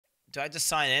Do I just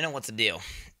sign in or what's the deal?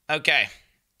 Okay.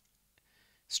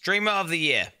 Streamer of the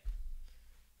year.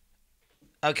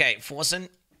 Okay, Forsen.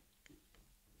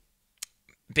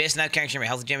 Best now character streamer,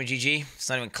 Healthy Gamer GG. It's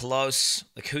not even close.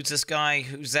 Like, who's this guy?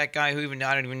 Who's that guy? I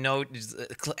don't even know.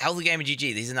 Healthy Gamer GG.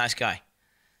 He's a nice guy.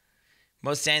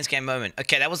 Most DansGame moment.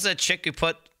 Okay, that was the chick who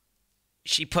put.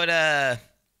 She put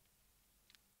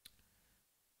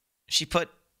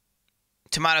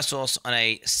tomato sauce on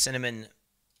a cinnamon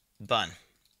bun,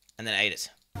 and then ate it.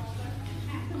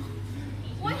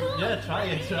 Yeah, try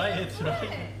it.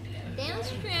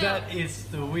 Dance That is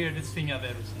the weirdest thing I've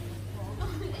ever seen.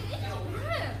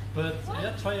 But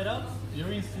yeah, try it out.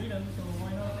 You're in Sweden, so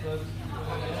why not? But,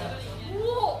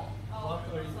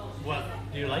 what?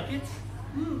 Do you like it?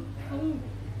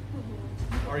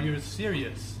 Are you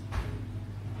serious?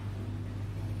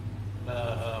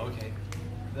 Okay.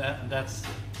 That's.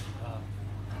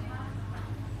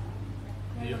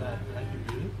 Do you like it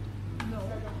good? No.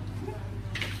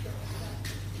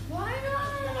 Why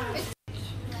not?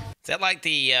 Is that like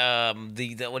the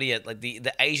what do you like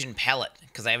the Asian palate?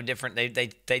 Because they have a different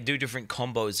they do different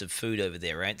combos of food over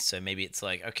there, right? So maybe it's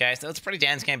like, okay, so it's pretty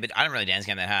DansGame, but I don't really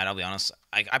DansGame that hard. I'll be honest.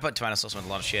 I put tomato sauce on a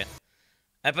lot of shit.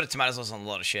 I put a tomato sauce on a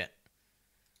lot of shit.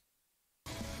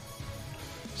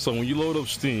 So when you load up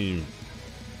Steam,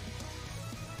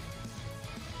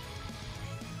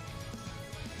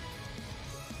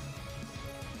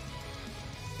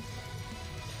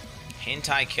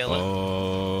 Hentai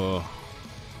killer.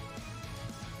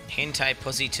 Hentai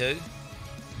pussy too.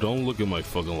 Don't look at my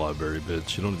fucking library,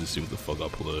 bitch. You don't need to see what the fuck I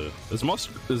play. Is my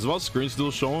screen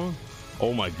still showing?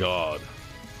 Oh my god.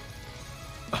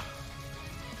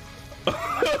 I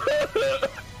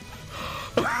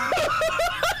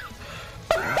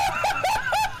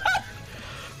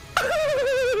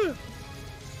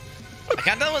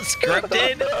can't tell what's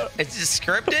scripted. It's just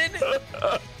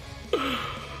scripted.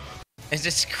 It's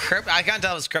just script. I can't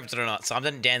tell if it's scripted or not. So I'm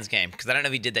doing DansGame because I don't know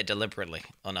if he did that deliberately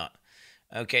or not.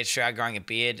 Okay, Shroud growing a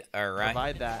beard. All right.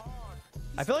 Provide that.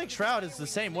 I feel like Shroud is the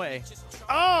same way.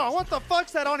 Oh, what the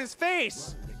fuck's that on his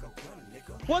face?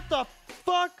 What the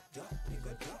fuck?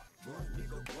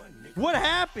 What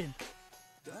happened?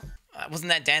 Wasn't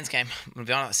that DansGame? I'm gonna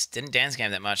be honest. Didn't DansGame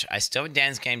that much. I still haven't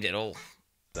DansGamed at all.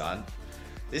 Son,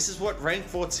 this is what rank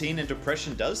 14 and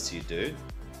depression does to you, dude.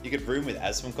 You could room with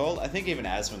Asmongold. I think even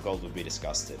Asmongold would be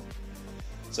disgusted.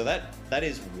 So that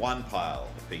is one pile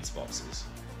of pizza boxes.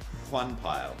 One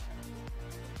pile.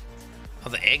 Oh,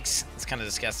 the eggs. It's kind of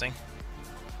disgusting.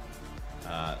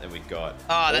 Then we've got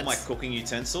all my cooking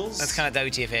utensils. That's kind of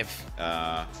WTF.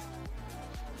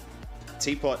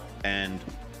 Teapot and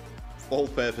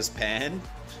all-purpose pan.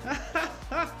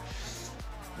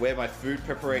 Where my food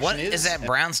preparation is. What is that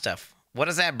brown stuff? What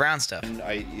is that brown stuff? And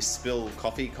you spill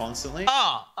coffee constantly.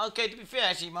 Oh, okay, to be fair,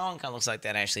 actually, my one kind of looks like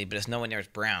that, actually, but it's nowhere near as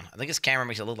brown. I think this camera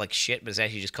makes it look like shit, but it's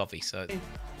actually just coffee, so... To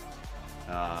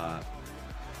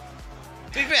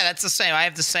be fair, that's the same. I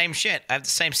have the same shit. I have the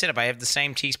same setup. I have the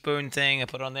same teaspoon thing I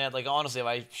put on there. Like, honestly, if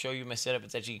I show you my setup,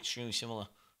 it's actually extremely similar.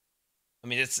 I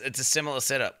mean, it's a similar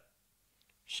setup.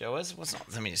 Show us? What's not?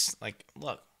 I mean, just, like,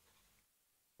 look.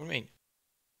 What do you mean?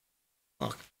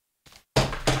 Look.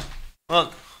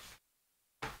 Look.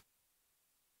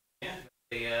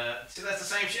 See, that's the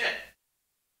same shit.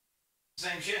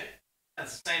 Same shit.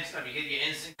 That's the same stuff. You get your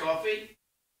instant coffee.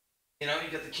 You know, you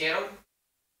got the kettle.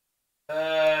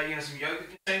 You know, some yogurt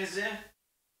containers there.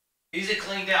 These are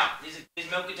cleaned out. These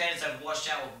milk containers have washed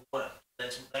out with water. They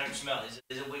don't smell.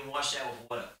 These are being washed out with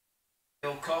water. The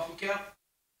old coffee cup.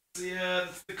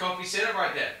 That's the coffee setup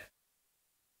right there.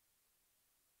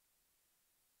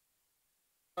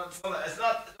 It's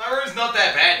not. My room's not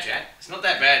that bad, Jack. It's not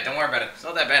that bad. Don't worry about it. It's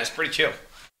not that bad. It's pretty chill.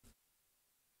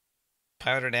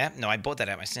 Powdered app? No, I bought that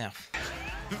app myself.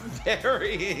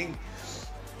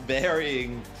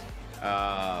 varying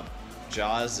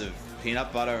jars of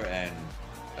peanut butter and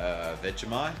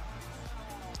Vegemite.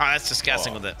 Oh, that's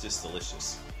disgusting with it. Just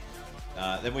delicious.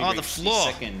 Then we the reach floor.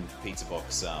 the second pizza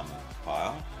box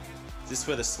pile. Is this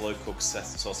where the slow cooked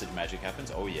sausage magic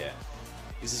happens? Oh yeah.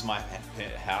 This is my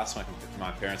house.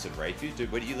 My parents would rape you,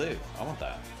 dude. Where do you live? I want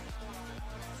that.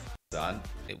 Son.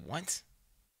 Wait, what?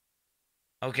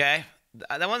 Okay,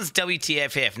 that one's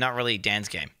WTFF, not really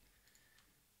DansGame.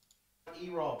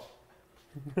 E-Rob.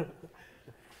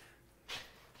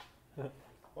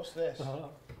 What's this?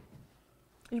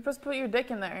 You're supposed to put your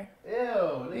dick in there. Ew,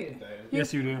 no you don't.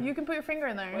 Yes, you do. You can put your finger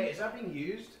in there. Wait, is that being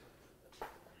used? What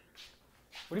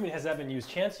do you mean, has that been used?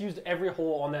 Chance used every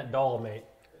hole on that doll, mate.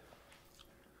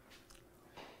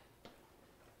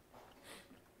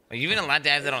 Are you even allowed to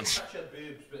have that on? Touch your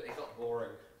boobs, but they got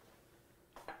boring.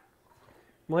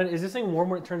 Is this thing warm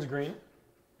when it turns green?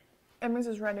 It means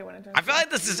it's ready when it turns. I feel like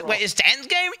this is wait. Is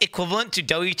DansGame equivalent to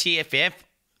WTFF?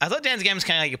 I thought DansGame is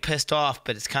kind of like you're pissed off,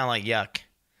 but it's kind of like yuck.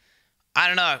 I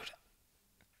don't know.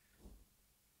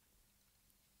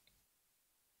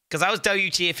 Because I was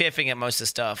WTFFing at most of the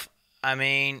stuff. I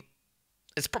mean,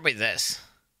 it's probably this.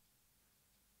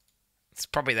 It's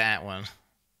probably that one.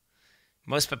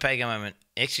 Most Pepega moment.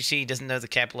 XQC doesn't know the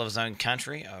capital of his own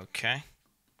country. Okay.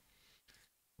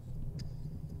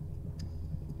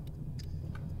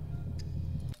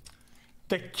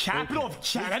 The capital of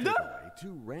Canada?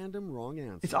 Two random wrong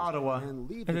answers. It's Ottawa.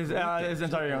 It's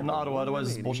Ontario, not Ottawa. Ottawa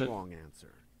is bullshit. Wrong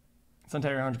answer. It's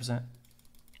Ontario, 100%.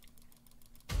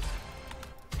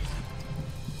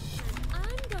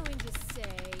 I'm going to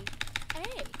say A,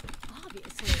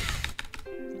 obviously.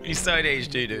 He's so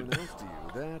ADHD, dude. Announce to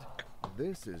you that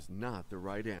this is not the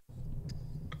right answer.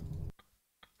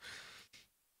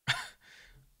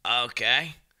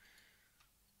 Okay.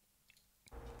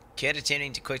 Kid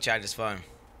attempting to quick charge his phone.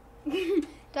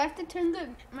 Do I have to turn the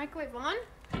microwave on?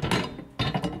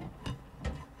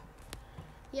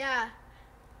 Yeah.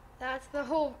 That's the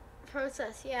whole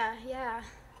process. Yeah.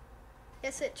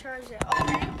 Yes, it charged it.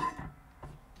 Okay.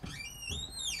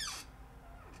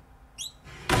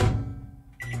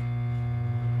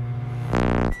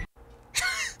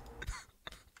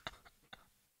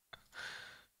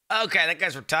 Okay, that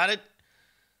guy's retarded.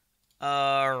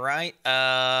 Alright.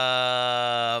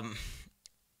 I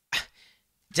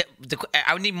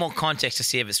would need more context to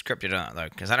see if it's scripted or not, though.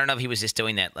 Because I don't know if he was just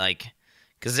doing that, like...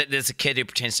 Because there's a kid who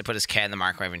pretends to put his cat in the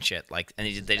microwave and shit. Like, and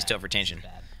they just do it for attention.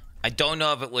 I don't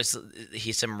know if it was...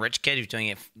 He's some rich kid who's doing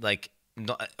it, like...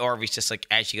 Or if he's just, like,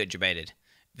 actually got debated.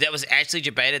 If that was actually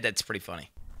debated, that's pretty funny.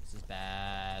 This is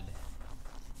bad.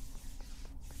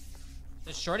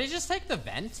 Did Shorty just take the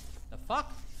vent? The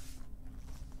fuck?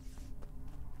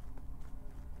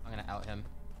 I'm gonna out him.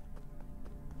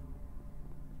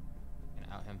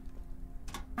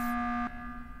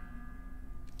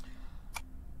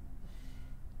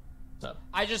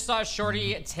 I just saw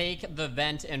Shorty take the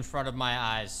vent in front of my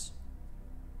eyes.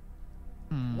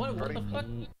 What the fuck?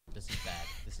 This is bad.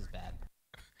 This is bad.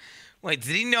 Wait,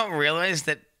 did he not realize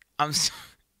that I'm so...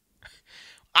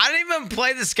 I didn't even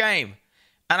play this game.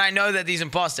 And I know that he's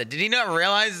imposter. Did he not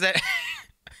realize that...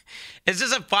 Is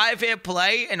this a 5-hair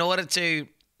play in order to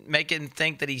make him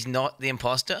think that he's not the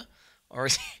imposter? Or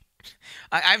is he...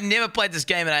 I've never played this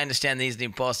game and I understand that he's the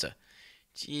imposter.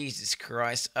 Jesus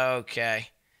Christ. Okay.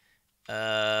 Y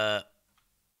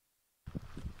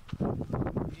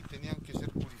tenían que ser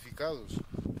purificados.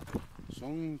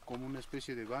 Son como una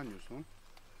especie de baños, ¿no?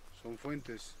 Son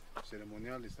fuentes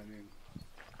ceremoniales también.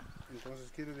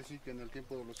 Entonces quiere decir que en el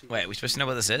tiempo de los... Wait, are we supposed to know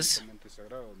what this is?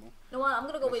 No, what? I'm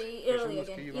gonna go with Italy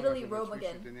again. Italy, Rome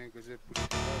again.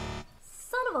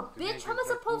 Son of a bitch, how am I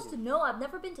supposed to know? I've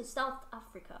never been to South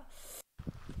Africa.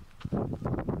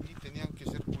 Y tenían que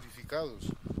ser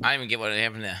purificados. I don't even get what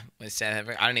happened there with South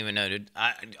Africa. I don't even know, dude.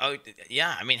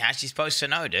 Yeah, I mean, how's she supposed to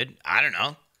know, dude? I don't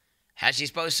know. How's she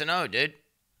supposed to know, dude?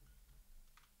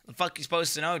 The fuck you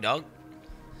supposed to know, dog?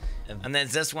 And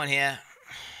there's this one here.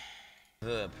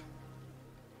 Verb.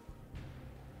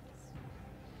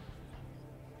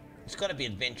 It's gotta be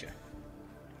adventure.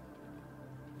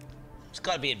 It's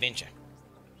gotta be adventure.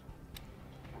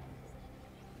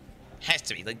 Has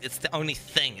to be. Like, it's the only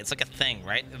thing. It's like a thing,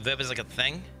 right? The verb is like a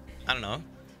thing. I don't know.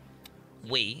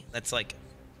 We. That's like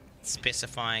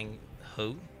specifying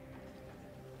who.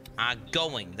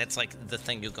 Going. That's like the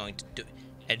thing you're going to do.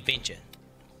 Adventure.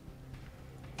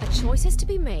 A choice has to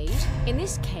be made. In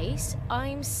this case,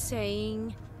 I'm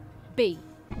saying B.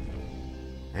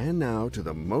 And now to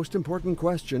the most important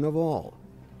question of all.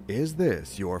 Is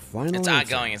this your final It's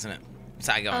answer? outgoing, isn't it? It's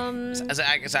outgoing.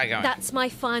 It's outgoing. That's my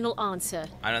final answer.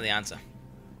 I know the answer.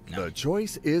 No. The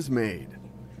choice is made.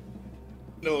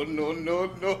 No.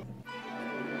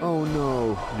 Oh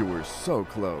no, you were so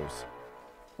close.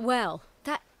 Well,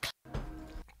 that...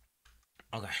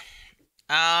 Okay.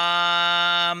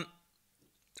 I'm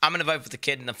gonna vote for the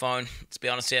kid in the phone, let's be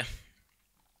honest here.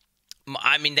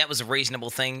 I mean, that was a reasonable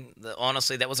thing.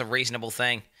 Honestly, that was a reasonable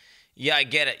thing. Yeah, I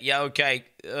get it. Yeah, okay.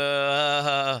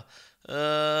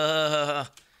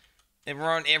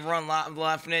 Everyone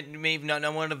laughing at me, even though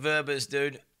no one of the verb is,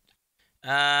 dude.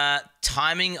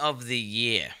 Timing of the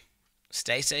year.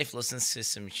 Stay safe, listen to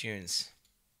some tunes.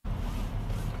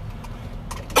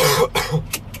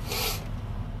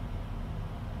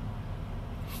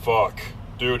 Fuck.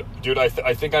 Dude, I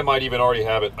think I might even already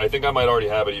have it. I think I might already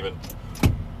have it even.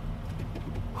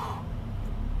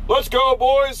 Let's go,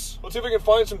 boys! Let's see if we can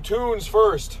find some tunes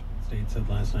first. State said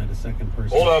last night a second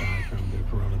person Hold up. died from the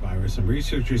coronavirus virus, and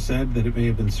researchers said that it may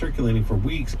have been circulating for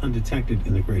weeks undetected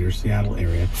in the greater Seattle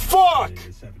area. Fuck!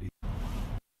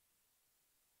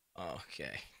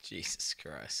 Okay, Jesus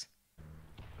Christ.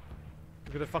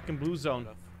 Look at the fucking blue zone.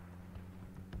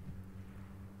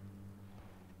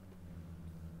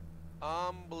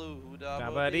 I'm blue.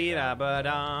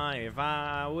 Da-ba-dee-da-ba-da. If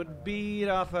I would beat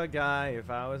off a guy, if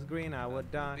I was green, I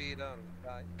would die.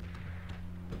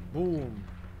 Boom.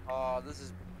 Oh, this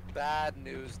is bad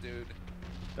news, dude.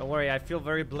 Don't worry, I feel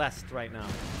very blessed right now.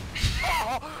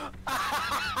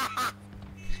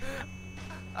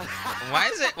 Why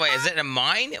is it? Wait, is it a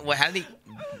mine? What? How did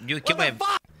you kill me?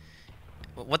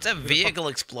 What's a vehicle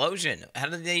explosion? How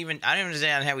did they even? I don't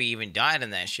understand how he even died in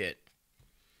that shit.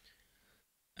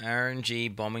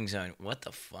 RNG bombing zone. What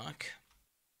the fuck?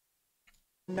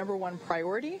 #1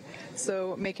 priority,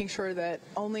 so making sure that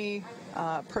only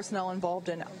personnel involved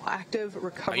in active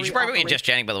recovery. You should probably put me in just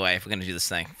chatting, by the way, if we're gonna do this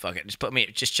thing. Fuck it, just put me,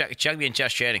 just chug me in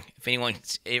just chatting. If anyone,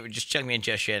 just chug me in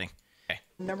just chatting. Okay.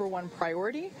 #1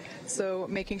 priority, so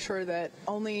making sure that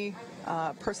only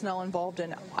personnel involved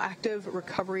in active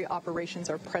recovery operations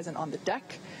are present on the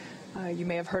deck. You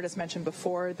may have heard us mention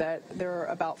before that there are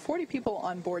about 40 people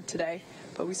on board today,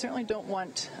 but we certainly don't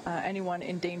want anyone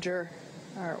in danger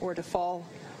or to fall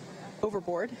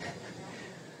overboard.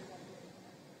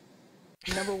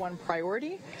 #1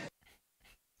 priority.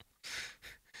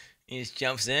 He just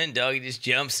jumps in, dog. He just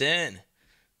jumps in.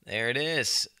 There it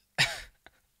is.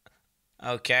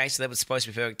 Okay, so that was supposed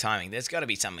to be perfect timing. There's got to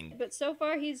be something. But so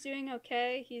far he's doing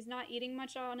okay. He's not eating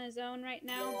much on his own right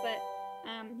now, but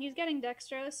he's getting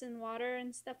dextrose and water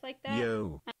and stuff like that.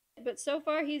 Yo. But so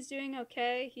far he's doing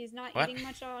okay. He's not What? eating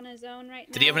much on his own right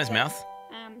now. Did he open his but, mouth?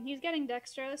 He's getting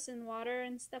dextrose and water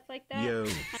and stuff like that. Yo.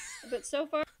 But so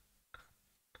far.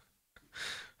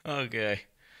 Okay.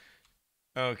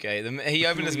 Okay. He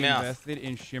opened his mouth. Invested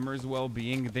in Shimmer's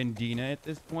well-being than Dina at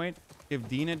this point. If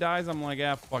Dina dies, I'm like,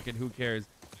 ah, fuck it, who cares?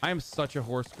 I am such a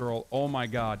horse girl. Oh my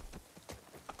god.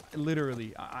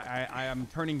 Literally, I am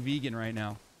turning vegan right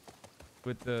now.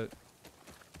 With the,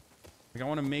 like, I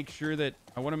want to make sure that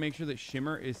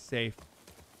Shimmer is safe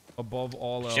above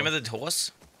all else. Shimmer the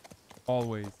horse?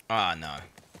 Always. Oh no.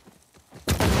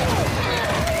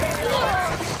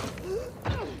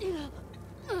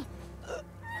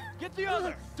 Get the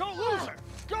other! Don't lose her!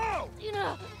 Go!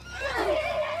 No!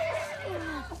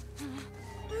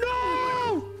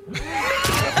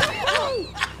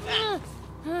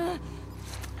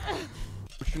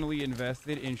 Emotionally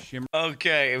invested in Shimmer.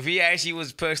 Okay, if he actually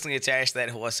was personally attached to that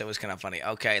horse, that was kind of funny.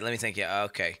 Okay, let me think. Yeah,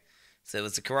 okay. So it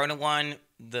was the Corona one,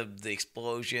 the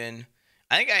explosion.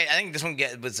 I think this one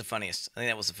was the funniest. I think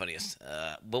that was the funniest.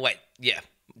 But wait, yeah,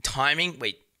 timing.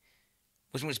 Wait,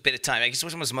 which one was better timing? I guess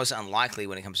which one was most unlikely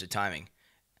when it comes to timing?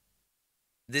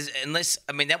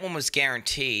 That one was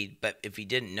guaranteed, but if he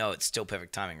didn't know, it's still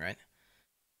perfect timing, right?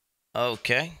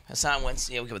 Okay, that's how it went.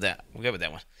 Yeah, we'll go with that. We'll go with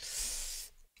that one.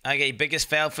 Okay, biggest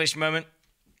fail fish moment.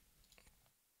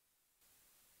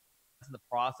 The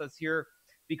process here,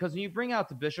 because when you bring out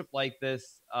the bishop like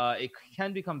this, it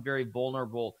can become very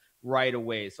vulnerable right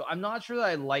away. So I'm not sure that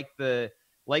I like the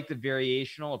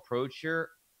variational approach here.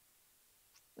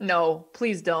 No,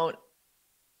 please don't.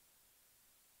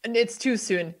 And it's too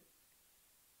soon.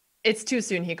 It's too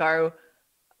soon, Hikaru.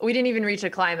 We didn't even reach a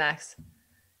climax.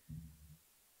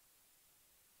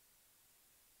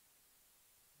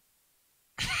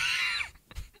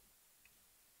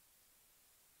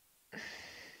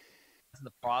 The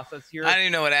process here. I don't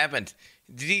even know what happened.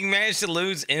 Did he manage to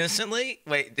lose instantly?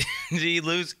 Wait, did he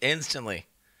lose instantly?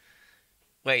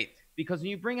 Wait. Because when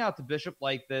you bring out the bishop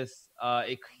like this,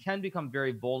 it can become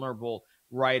very vulnerable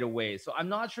right away. So I'm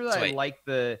not sure that I like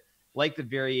the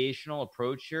variational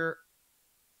approach here.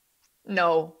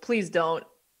 No, please don't.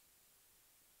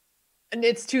 And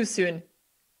it's too soon.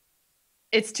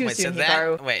 It's too soon,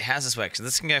 Hikaru. Wait, how's this work? So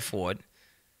this can go forward.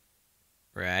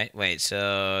 Right. Wait,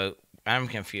 so I'm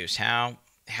confused. How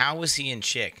was he in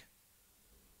check?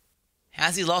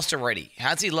 How's he lost already?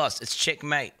 How's he lost? It's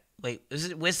checkmate. Wait,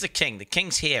 where's the king? The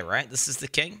king's here, right? This is the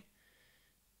king?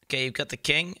 Okay, you've got the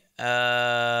king.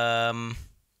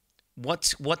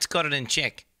 What's got it in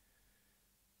check?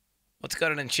 What's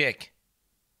got it in check?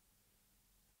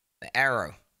 The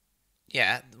arrow.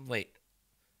 Yeah, wait.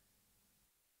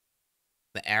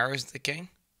 The arrow's the king?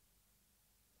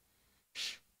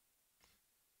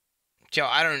 Joe,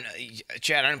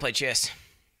 Chad, I don't play chess.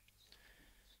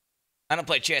 I don't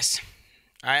play chess.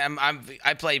 I'm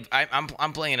playing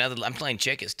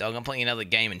checkers, dog. I'm playing another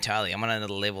game entirely. I'm on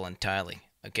another level entirely.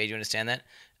 Okay, do you understand that?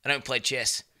 I don't play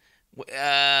chess.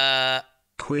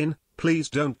 Quin, please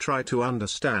don't try to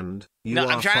understand. No,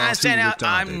 I'm trying to understand how.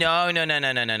 retarded.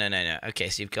 No. Okay,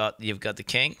 so you've got the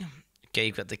king. Okay,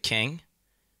 you've got the king.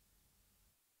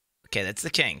 Okay, that's the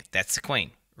king. That's the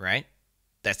queen, right?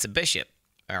 That's the bishop.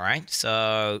 All right.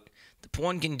 So the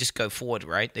pawn can just go forward,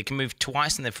 right? They can move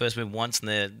twice, and they first move once, and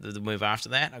the move after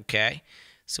that. Okay.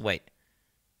 So wait.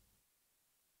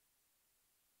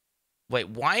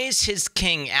 Why is his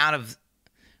king out of?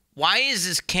 Why is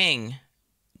his king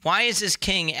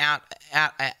out?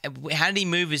 How did he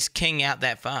move his king out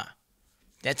that far?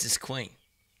 That's his queen.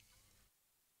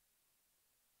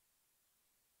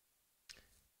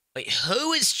 Wait,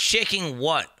 who is checking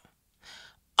what?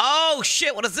 Oh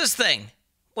shit! What is this thing?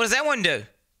 What does that one do?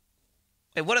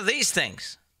 Wait, what are these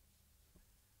things?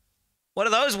 What are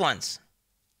those ones?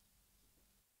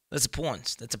 That's a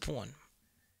pawns. That's a pawn.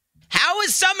 How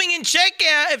is something in check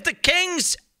if the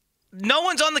king's... No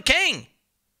one's on the king?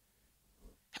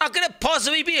 How can it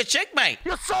possibly be a checkmate?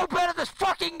 You're so bad at this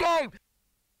fucking game!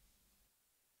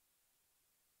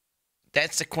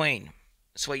 That's the queen.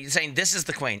 So what, you're saying this is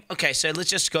the queen. Okay, so let's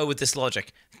just go with this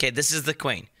logic. Okay, this is the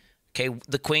queen. Okay,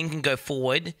 the queen can go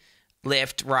forward,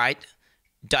 left, right,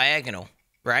 diagonal,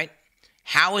 right?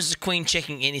 How is the queen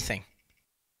checking anything?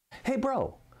 Hey,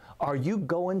 bro. Are you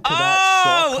going to that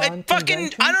Oh, it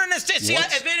fucking... I don't understand. See, if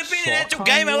it had been an actual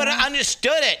game, I would have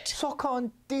understood it. Suck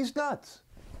on these nuts.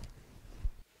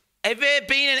 If it had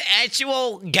been an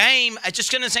actual game, I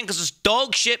just couldn't understand because it's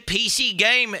dog shit PC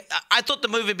game. I thought the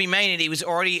move had been made and he was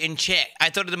already in check. I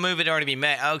thought the move had already been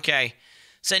made. Okay.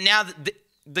 So now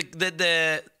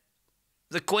the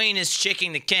queen is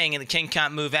checking the king and the king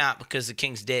can't move out because the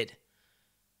king's dead.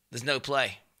 There's no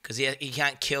play. Because he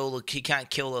can't kill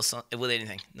us with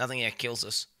anything. Nothing here kills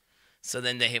us. So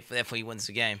then therefore he wins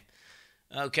the game.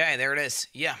 Okay, there it is.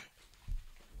 Yeah.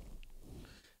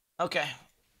 Okay.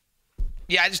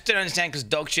 Yeah, I just didn't understand because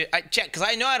dog shit. Because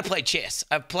I know how to play chess.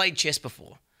 I've played chess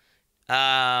before.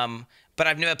 But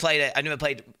I've never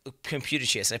played computer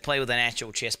chess. I play with an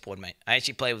actual chessboard, mate. I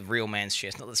actually play with real man's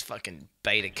chess, not this fucking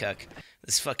beta cuck.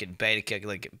 This fucking beta cuck,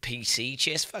 like PC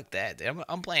chess. Fuck that, dude.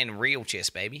 I'm playing real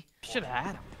chess, baby. Should have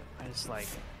had him. I just like.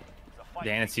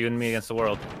 Dan, it's you and me against the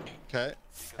world. Okay.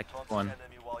 One.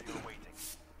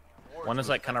 One is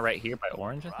like kind of right here by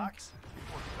orange, I think.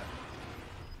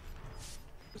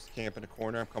 Just camp in a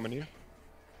corner. I'm coming to you.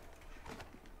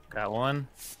 Got one.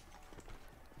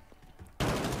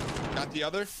 Got the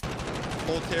other.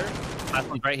 Full tear. Last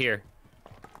one's right here.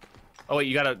 Oh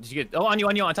wait, did you get? Oh, on you,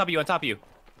 on top of you.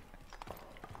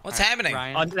 What's happening?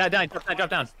 On, down, drop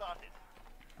down.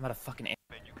 I'm out of fucking.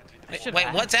 Wait,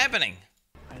 what's happening?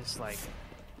 I just like.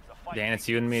 Dan, it's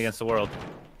you and me against the world.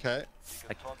 Okay.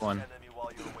 One.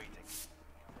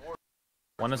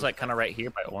 One is like kind of right here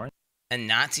by orange. A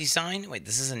Nazi sign? Wait,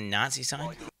 this is a Nazi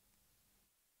sign?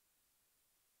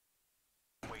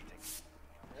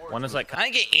 One is like. I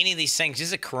don't get any of these things. This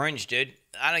is a cringe, dude.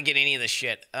 I don't get any of this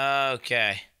shit.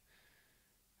 Okay.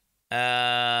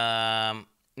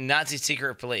 Nazi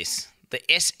secret police.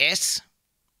 The SS?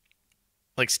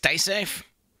 Like, stay safe?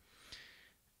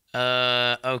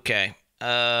 Okay.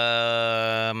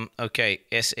 Okay,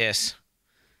 SS.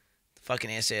 Fucking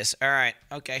SS. Alright,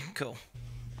 okay, cool.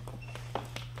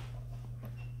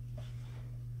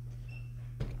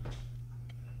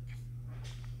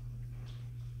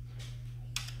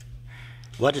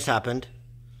 What just happened?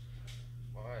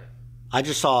 What? I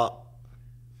just saw...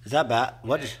 Is that bad?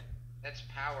 What? That's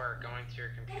power going to your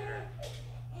computer.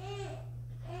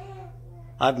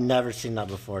 I've never seen that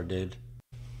before, dude.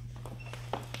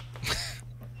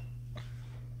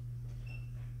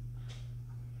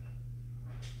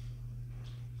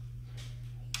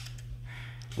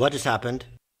 What just happened?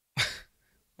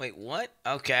 Wait, what?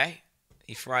 Okay.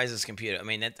 He fries his computer. I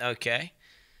mean, that okay.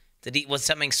 Was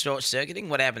something short-circuiting?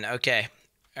 What happened? Okay.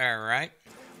 All right.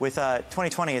 With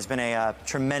 2020 has been a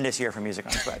tremendous year for music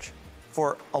on Twitch.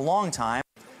 For a long time,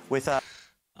 with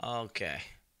Okay.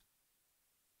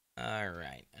 All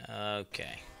right.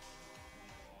 Okay.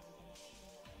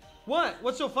 What?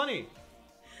 What's so funny?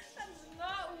 That's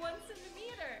not 1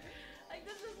 centimeter. Like,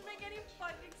 this doesn't make any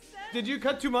fucking sense. Did you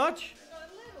cut too much? A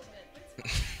little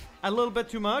bit. A little bit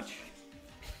too much?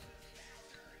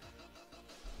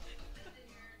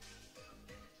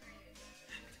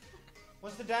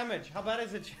 What's the damage? How bad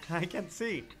is it? I can't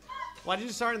see. Why did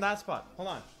you start in that spot? Hold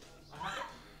on.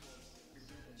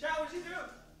 Chat, what'd you do?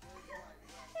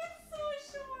 It's so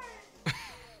short.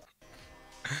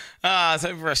 Ah, it's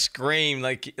over a scream,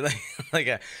 like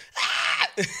a.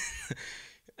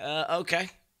 Okay.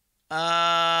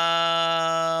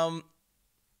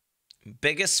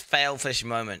 Biggest failfish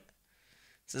moment.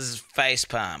 This is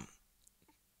facepalm.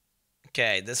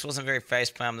 Okay, this wasn't very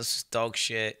facepalm. This is dog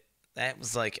shit. That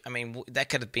was like, I mean, that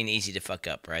could have been easy to fuck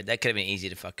up, right? That could have been easy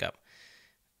to fuck up.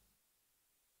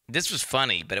 This was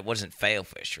funny, but it wasn't fail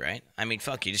fish, right? I mean,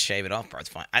 fuck, you just shave it off, bro. It's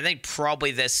fine. I think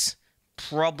probably this.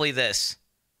 Cringiest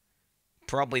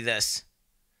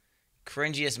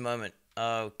moment.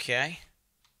 Okay.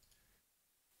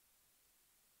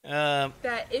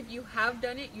 That if you have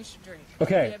done it, you should drink.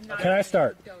 Okay, can I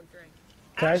start? Don't drink.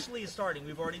 Ashley is starting.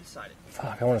 We've already decided.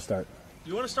 Fuck, I want to start.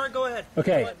 You want to start? Go ahead.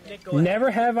 Okay, Go Nick, go ahead. never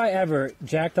have I ever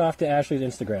jacked off to Ashley's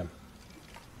Instagram.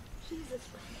 Jesus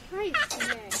Christ,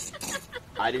 Nick.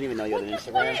 I didn't even know you had an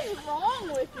What Instagram. is wrong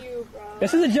with you, bro?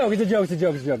 This is a joke. It's a joke. It's a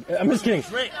joke. It's a joke. I'm just kidding.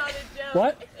 Drink.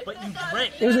 What? But you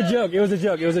drank. It was a joke. It was a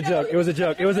joke. It was a joke. It was a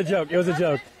joke. It was a joke. It was a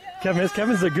joke.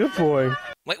 Kevin's a good boy.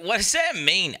 Wait, what does that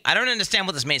mean? I don't understand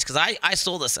what this means because I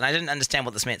saw this and I didn't understand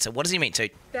what this meant. So what does he mean?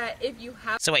 That if you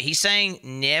have. So wait, he's saying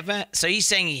never. So he's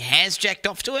saying he has jacked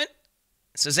off to it.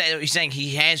 So is that he's saying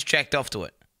he has jacked off to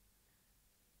it?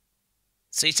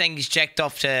 So he's saying he's jacked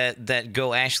off to that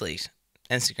girl Ashley's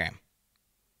Instagram.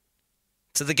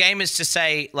 So the game is to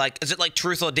say, like, is it like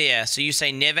truth or dare? So you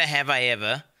say never have I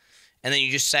ever, and then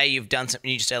you just say you've done something.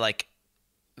 You just say like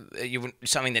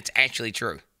something that's actually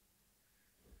true.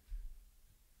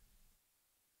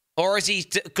 Or is he,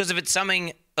 because if it's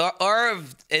something, or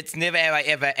if it's never have I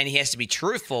ever, and he has to be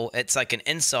truthful, it's like an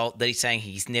insult that he's saying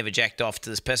he's never jacked off to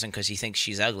this person because he thinks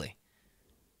she's ugly.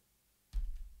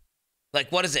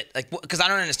 Like, what is it? Like, because I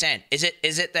don't understand. Is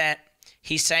it that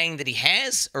he's saying that he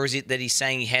has, or is it that he's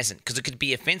saying he hasn't? Because it could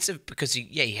be offensive because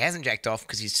he hasn't jacked off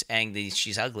because he's saying that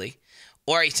she's ugly,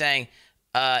 or he's saying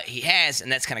he has,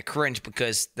 and that's kind of cringe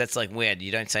because that's like weird.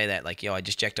 You don't say that like, yo, I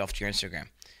just jacked off to your Instagram.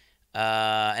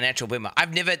 An actual boomer.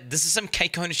 I've never. This is some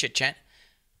K-Kona shit, chat.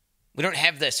 We don't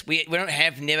have this. We don't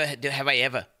have never have I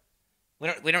ever.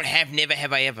 We don't have never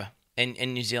have I ever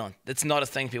in New Zealand. That's not a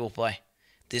thing people play.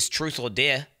 There's truth or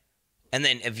dare, and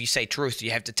then if you say truth,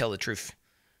 you have to tell the truth.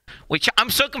 Which I'm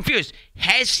so confused.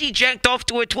 Has he jacked off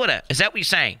to her Twitter? Is that what you're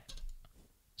saying?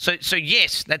 So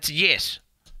yes, that's a yes.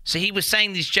 So he was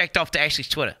saying he's jacked off to Ashley's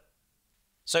Twitter.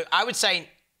 So I would say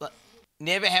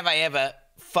never have I ever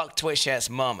fucked Twitch-ass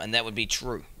mum, and that would be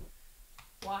true.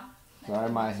 Why? Sorry,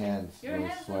 my hands. Your It was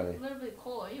hands are sweaty. a little bit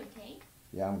cold. Are you okay?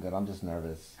 Yeah, I'm good. I'm just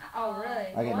nervous. Oh, really?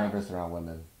 I get Why? nervous around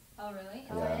women. Oh, really?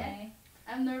 Yeah. Okay.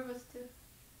 I'm nervous too.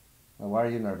 Well, why are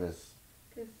you nervous?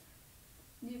 Because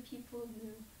new people,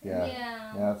 new. Yeah.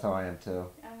 Yeah. Yeah, that's how I am too.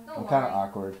 Don't I'm kind worry. of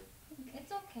awkward.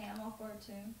 It's okay. I'm awkward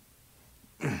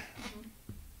too.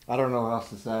 I don't know what else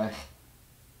to say.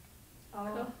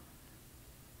 Oh.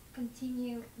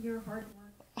 Continue your hard work.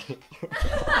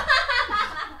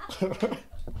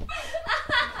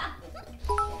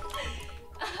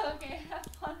 Okay, have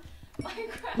fun.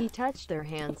 Minecraft. He touched their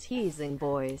hands, heezing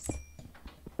boys.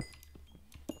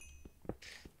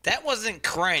 That wasn't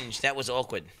cringe. That was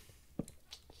awkward.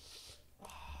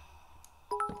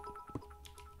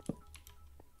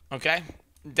 Okay.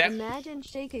 Imagine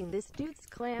shaking this dude's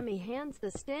clammy hands. The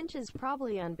stench is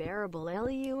probably unbearable.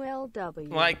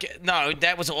 LULW. Like, no,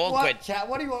 that was awkward. What, chat?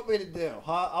 What do you want me to do?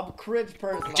 Huh? I'm a cringe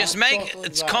person. Just I'm make social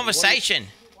it's anxiety. conversation.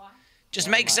 Just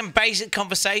make some basic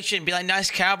conversation. Be like, nice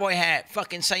cowboy hat.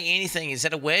 Fucking say anything. Is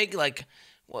that a wig? Like,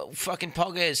 well, fucking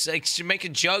poggers. Like, just make a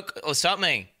joke or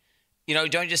something. You know,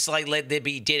 don't just like let there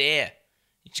be dead air.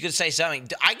 You just gotta say something.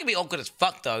 I can be awkward as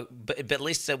fuck though, but at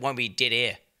least there won't be dead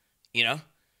air. You know,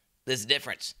 there's a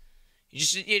difference.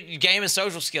 You game of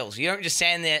social skills. You don't just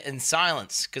stand there in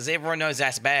silence because everyone knows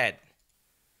that's bad.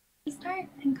 Start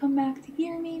and come back to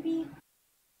here, maybe.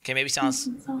 Okay, maybe silence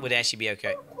would actually be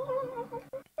okay.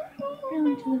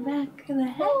 Round to the back of the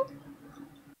head.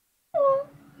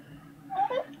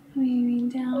 Maybe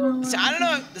down. So I don't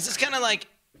know. This is kind of like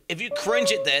if you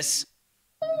cringe at this.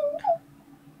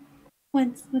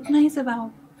 What's nice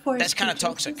about forest That's kind of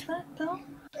creatures toxic. is that, though?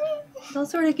 They'll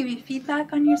sort of give you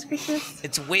feedback on your scritches,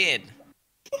 It's weird.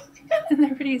 and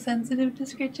they're pretty sensitive to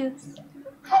scritches.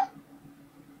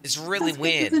 It's really Scritches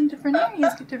weird. in different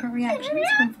areas get different reactions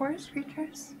from forest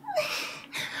creatures.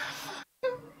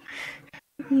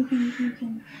 You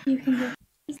can get.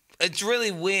 It's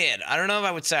really weird. I don't know if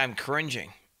I would say I'm cringing.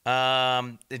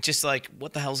 It's just like,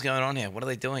 what the hell's going on here? What are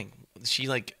they doing? She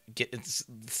like it's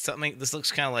something. This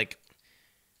looks kind of like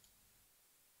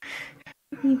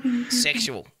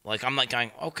sexual. Like I'm like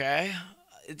going, okay.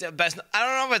 But I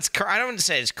don't know if it's. I don't want to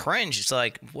say it's cringe. It's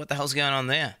like, what the hell's going on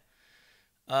there?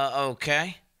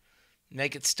 Okay.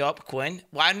 Make it stop, Quin.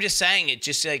 Well, I'm just saying it.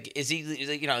 Just like, is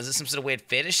this some sort of weird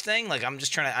fetish thing? Like, I'm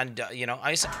just trying to,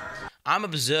 I'm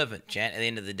observant, Jan. At the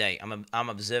end of the day, I'm an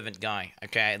observant guy.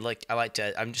 Okay,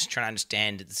 I'm just trying to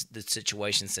understand the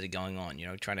situations that are going on.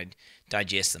 Trying to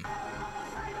digest them.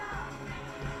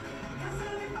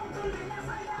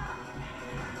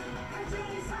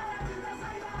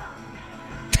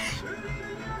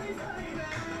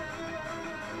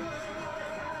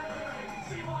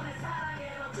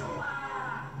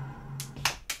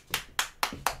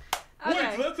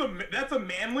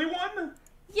 manly one?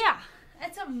 Yeah,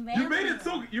 it's a manly. You made it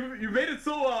so you made it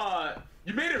so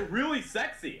you made it really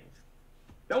sexy.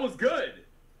 That was good.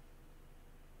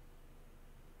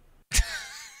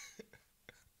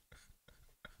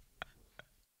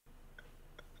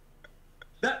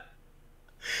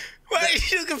 Why are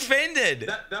you look offended?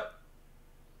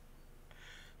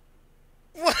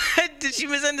 What? Did she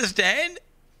misunderstand?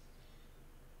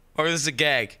 Or is this a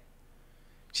gag?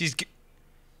 She's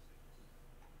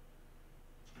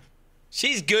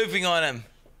goofing on him.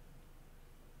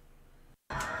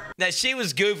 No, she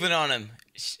was goofing on him.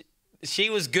 She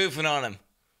was goofing on him.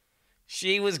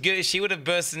 She would have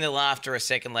burst into laughter a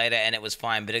second later, and it was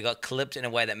fine. But it got clipped in a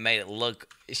way that made it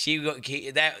look. She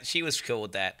was cool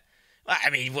with that. I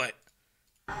mean, what?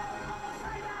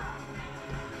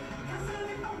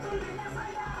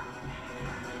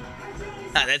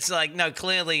 No, that's like, no,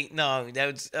 clearly, no,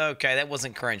 that's, okay, that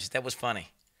wasn't cringe. That was funny.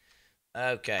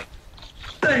 Okay.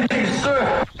 Thank you,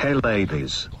 sir. Hey,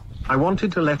 ladies. I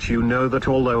wanted to let you know that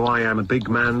although I am a big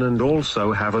man and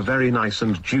also have a very nice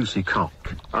and juicy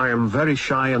cock, I am very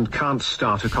shy and can't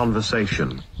start a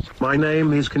conversation. My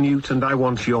name is Canute and I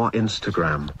want your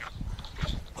Instagram.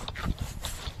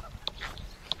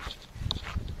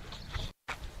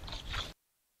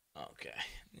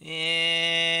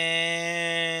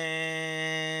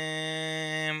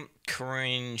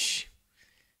 Cringe.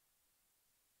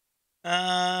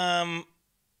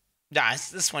 It's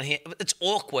this one here. It's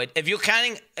awkward. If we're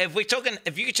talking,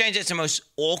 if you could change it to most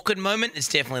awkward moment, it's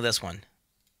definitely this one.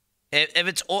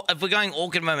 If we're going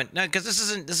awkward moment, no, because this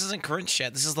isn't cringe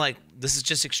shit. This is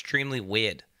just extremely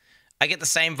weird. I get the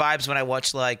same vibes when I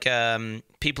watch like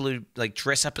people who like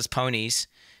dress up as ponies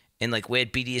in like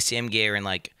weird BDSM gear and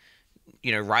like,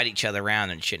 you know, ride each other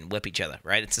around and shit and whip each other,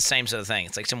 right? It's the same sort of thing.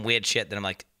 It's like some weird shit that I'm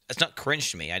like, it's not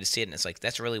cringe to me. I just see it and it's like,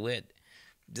 that's really weird.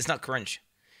 It's not cringe.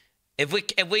 If we're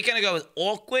gonna go with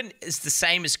awkward, it's the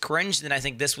same as cringe, then I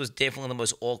think this was definitely the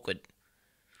most awkward.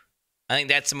 I think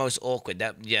that's the most awkward.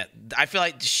 I feel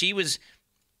like if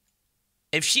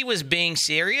she was being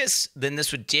serious, then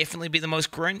this would definitely be the most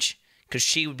cringe, because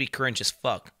she would be cringe as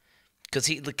fuck. Because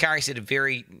Kari said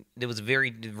it was a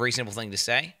very reasonable thing to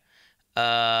say. But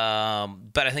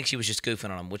I think she was just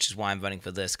goofing on him, which is why I'm voting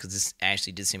for this, because this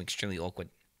actually did seem extremely awkward.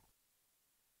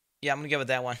 Yeah, I'm going to go with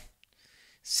that one.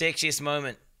 Sexiest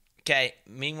moment. Okay,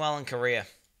 meanwhile in Korea.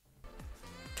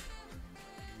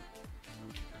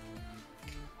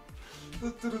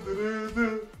 Okay,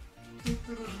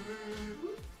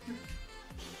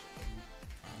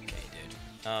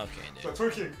 dude. 자,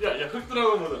 트월킹. 야, 흙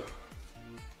들어가보자.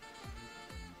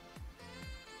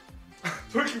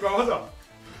 트월킹 가보자.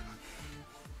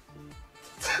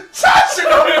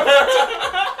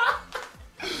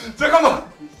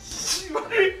 잠깐만. 씨발.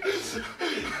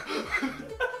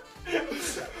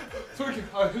 트월킹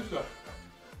해주자.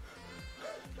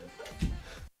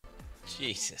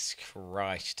 Jesus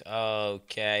Christ.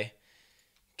 Okay.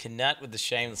 Cannot with the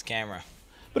shameless camera.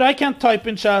 But I can't type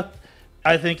in chat.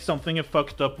 I think something is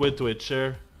fucked up with Twitch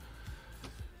here.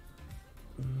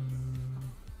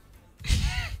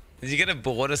 Is he gonna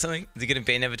board or something? Is he gonna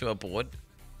bend over to a board?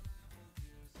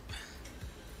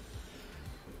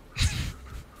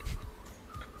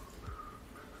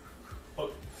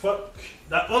 Oh, fuck.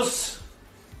 That was...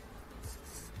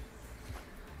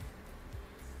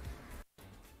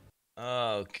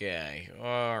 Okay.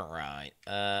 Alright.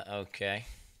 Okay.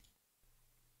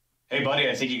 Hey, buddy,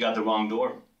 I think you got the wrong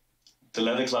door. The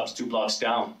Leather Club's 2 blocks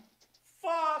down.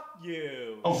 Fuck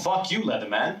you. Oh, fuck you,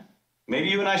 Leatherman. Maybe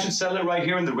you and I should settle it right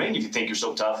here in the ring if you think you're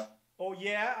so tough. Oh,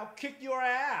 yeah? I'll kick your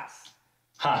ass.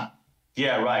 Huh.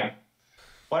 Yeah, right.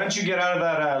 Why don't you get out of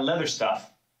that leather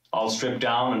stuff? I'll strip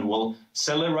down and we'll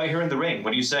settle it right here in the ring.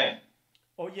 What do you say?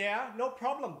 Oh, yeah? No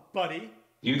problem, buddy.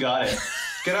 You got it.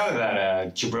 Get out of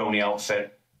that jabroni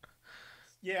outfit.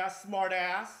 Yeah, smart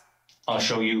ass. I'll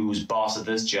show you who's boss of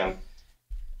this gym.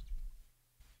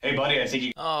 Hey, buddy, I think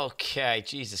you... Okay,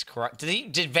 Jesus Christ.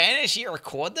 Did Vanish here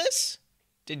record this?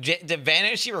 Did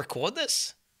Vanish here record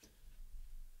this?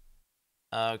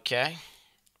 Okay.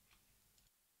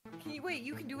 Wait,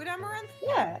 you can do it, Amaranth?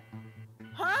 Yeah.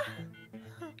 Huh?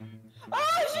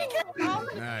 Oh, she can! Oh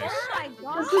my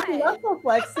god! This is muscle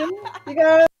flexing. You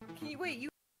gotta...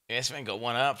 S-Fan got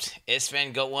one upped.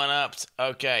 S-Fan got one upped.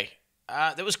 Okay.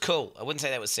 That was cool. I wouldn't say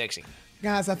that was sexy.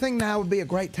 Guys, I think now would be a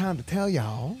great time to tell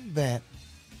y'all that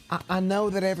I know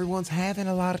that everyone's having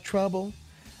a lot of trouble.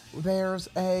 There's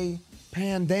a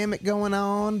pandemic going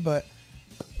on, but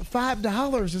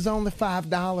 $5 is only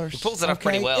 $5. He pulls it off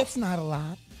pretty well. It's not a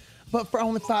lot. But for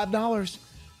only $5,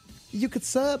 you could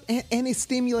sub. Any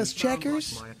stimulus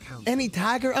checkers? Any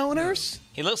Tiger owners?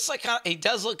 He looks like he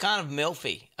does look kind of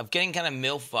milfy. I'm getting kind of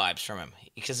milf vibes from him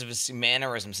because of his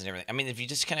mannerisms and everything. I mean, if you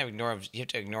just kind of ignore him, you have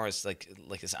to ignore his like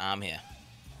his arm here.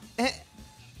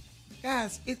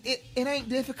 Guys, it ain't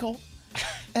difficult.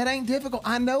 It ain't difficult.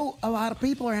 I know a lot of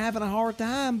people are having a hard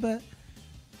time, but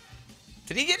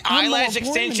did he get eyelash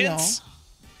extensions?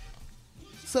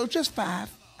 So just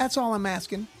 5. That's all I'm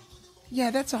asking.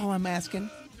 Yeah, that's all I'm asking.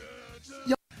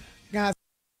 Guys.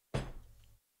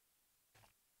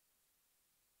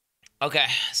 Okay,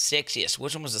 sexiest.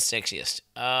 Which one was the sexiest?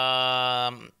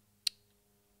 I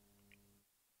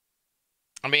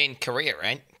mean, Korea,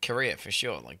 right? Korea for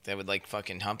sure. Like they would like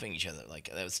fucking humping each other. Like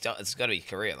that was still, it's got to be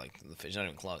Korea. Like it's not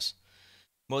even close.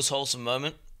 Most wholesome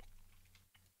moment.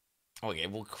 Okay,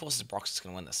 well of course the Brox is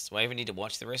gonna win this. Do I even need to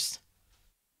watch the rest?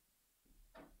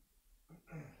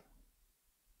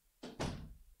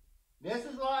 This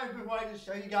is what I've been wanting to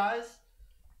show you guys.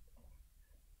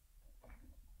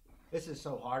 This is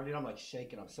so hard, dude. I'm like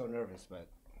shaking. I'm so nervous, but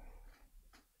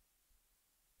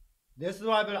this is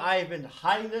what I've been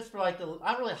hiding this for like I'm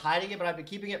not really hiding it, but I've been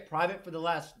keeping it private for the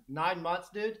last 9 months,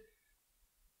 dude.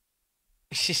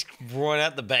 Just brought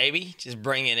out the baby, just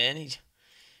bring it in.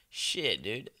 Shit,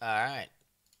 dude. All right.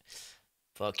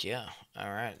 Fuck yeah.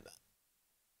 All right.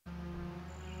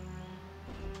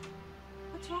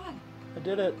 What's wrong? I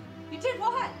did it. You did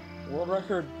what? World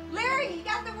record. Larry, you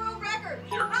got the world record.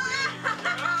 Oh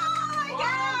my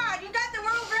God, you got the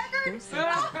world record.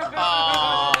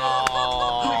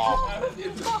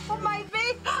 Oh my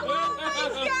face. Oh my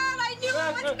God, I knew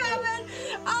it was coming.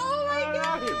 Oh my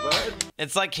God.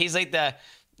 It's like he's like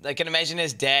I can imagine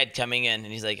his dad coming in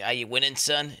and he's like, "Are you winning,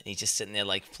 son?" And he's just sitting there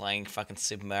like playing fucking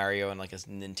Super Mario and like his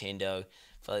Nintendo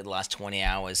for like the last 20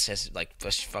 hours. Has like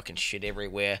fucking shit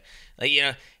everywhere. Like, you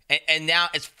know, and now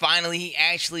it's finally he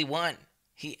actually won.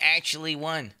 He actually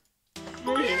won.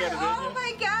 Oh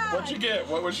my God. What'd you get?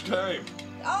 What was your time?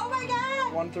 Oh my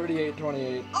God.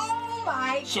 1:38.28. Oh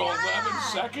my So God. 11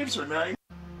 seconds or 9?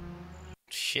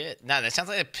 Shit. No, that sounds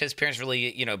like his parents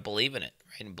really, you know, believe in it,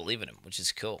 right? And believe in him, which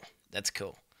is cool. That's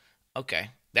cool. Okay.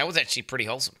 That was actually pretty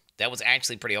wholesome. That was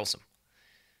actually pretty wholesome.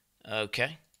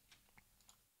 Okay.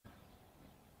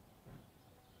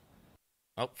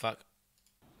 Oh, fuck.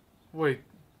 Wait,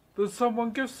 did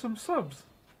someone give some subs?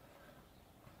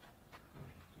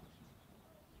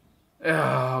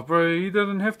 Yeah, bro, he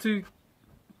didn't have to.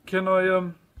 Can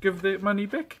I, give that money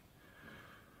back?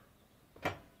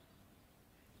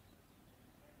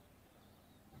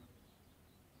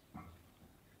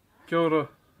 Kia ora.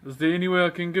 Is there any way I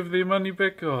can give their money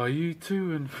back? Oh, you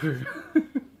too, and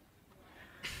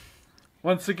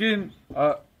once again,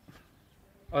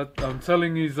 I'm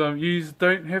telling you, you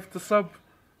don't have to sub.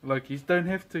 Like, you don't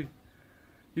have to.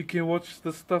 You can watch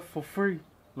the stuff for free.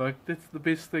 Like, that's the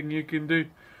best thing you can do.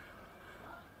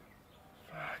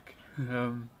 Fuck.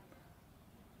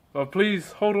 Oh,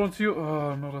 please, hold on to your...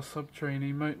 Oh, I'm not a sub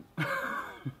trainee, mate.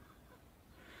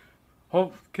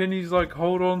 Can you, like,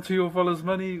 hold on to your fella's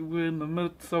money? We're in the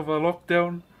midst of a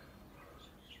lockdown.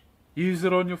 Use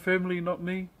it on your family, not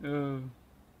me.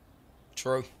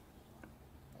 True.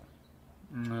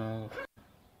 No.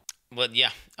 Well,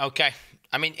 yeah. Okay.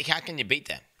 I mean, how can you beat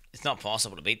that? It's not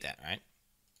possible to beat that, right?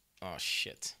 Oh,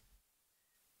 shit.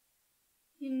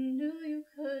 You knew you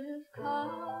could have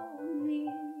called me.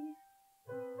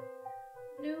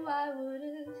 Knew I would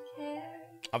have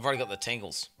cared. I've already got the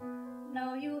tingles.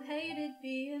 No, you hated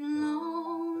being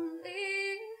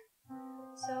lonely.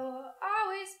 So I'll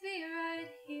always be right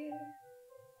here.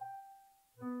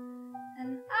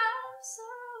 And I'm so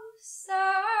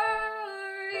sorry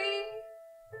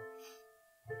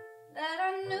that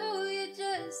I knew you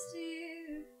just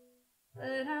here.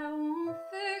 But I won't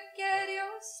forget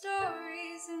your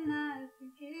stories, and I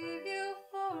forgive you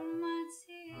for my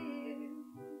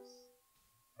tears.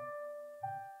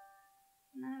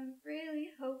 And I really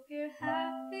hope you're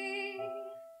happy.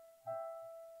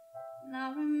 And I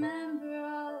remember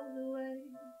all the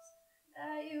ways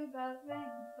that you brought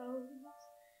rainbows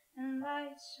and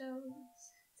light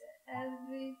shows to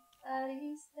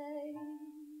everybody's day.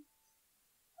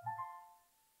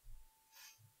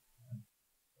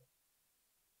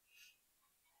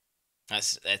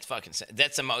 That's fucking sad.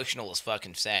 That's emotional as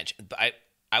fucking sad. But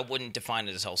I wouldn't define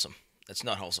it as wholesome. That's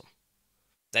not wholesome.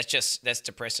 That's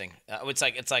depressing.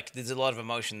 It's like there's a lot of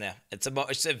emotion there. If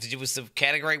it was the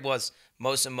category was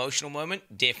most emotional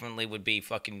moment, definitely would be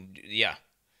fucking yeah.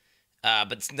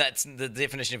 But that's the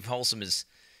definition of wholesome is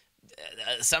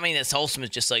something that's wholesome is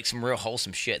just like some real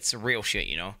wholesome shit. It's real shit,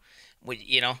 you know.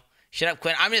 Shut up,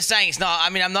 Quinn. I'm just saying it's not. I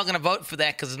mean, I'm not gonna vote for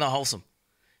that because it's not wholesome.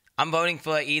 I'm voting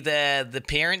for either the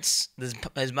parents,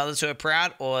 his mother's who are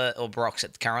proud, or Brock's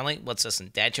currently. What's this?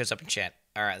 And Dad shows up in chat.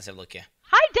 All right, let's have a look here.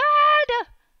 Hi, Dad!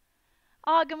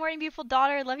 Oh, good morning, beautiful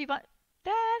daughter. I love you, Dad,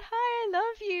 hi, I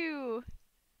love you.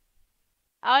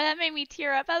 Oh, that made me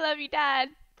tear up. I love you, Dad.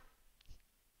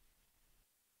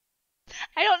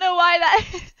 I don't know why that...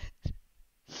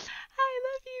 I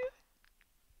love you.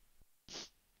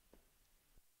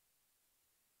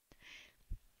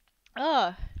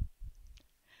 Ugh.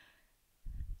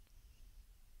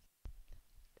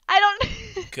 I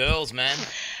don't... Girls, man.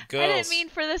 Girls. I didn't mean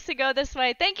for this to go this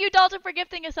way. Thank you, Dalton, for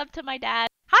gifting us up to my dad.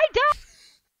 Hi, Dad!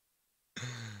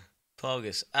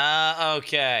 Pogus.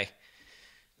 Okay.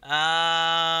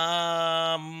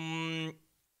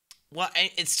 Well,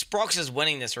 it's Sprox is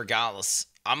winning this regardless.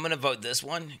 I'm gonna vote this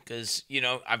one because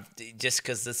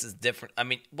because this is different. I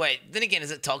mean, wait. Then again,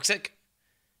 is it toxic?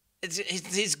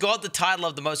 He's got the title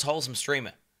of the most wholesome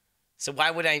streamer. So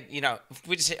why would I? If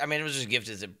we just say, I mean, it was just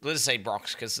gifted. Let's just say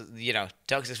Brox because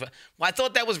toxic. Well, I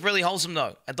thought that was really wholesome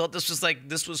though. I thought this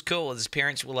was cool. His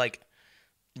parents were like,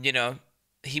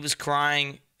 he was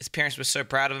crying. His parents were so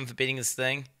proud of him for beating this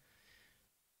thing.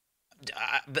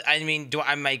 But I mean,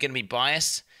 am I gonna be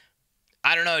biased?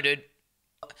 I don't know, dude.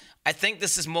 I think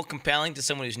this is more compelling to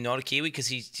someone who's not a Kiwi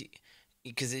because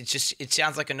it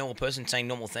sounds like a normal person saying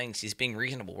normal things. He's being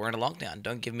reasonable. We're in a lockdown.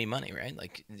 Don't give me money, right?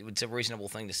 Like, it's a reasonable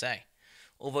thing to say.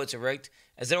 All votes are rigged.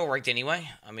 Is it all rigged anyway?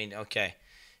 I mean, okay.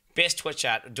 Best Twitch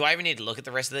chat. Do I even need to look at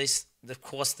the rest of these? Of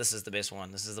course, this is the best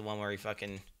one. This is the one where it's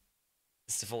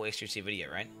the full XQC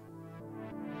video, right?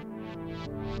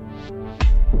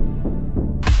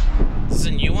 Is this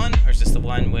a new one, or is this the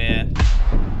one where...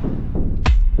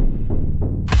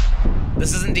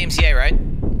 This isn't DMCA, right?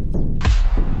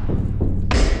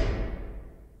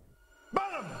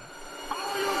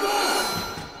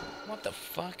 What the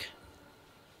fuck?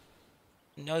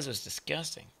 Nose was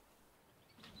disgusting.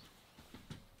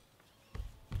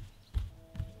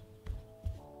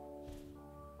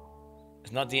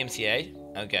 It's not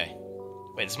DMCA? Okay.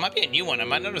 Wait, this might be a new one. I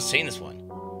might not have seen this one.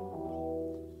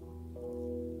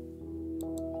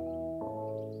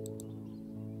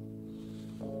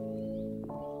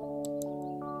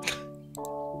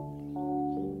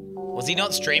 Was he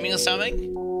not streaming or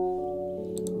something?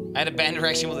 I had a bad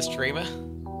interaction with a streamer.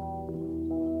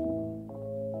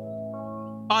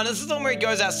 Oh, this is the one where he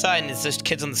goes outside and it's just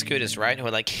kids on the scooters, right? Who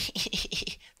are like,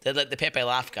 they're like the Pepe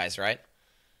laugh guys, right?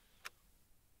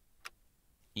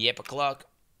 Yep, o'clock.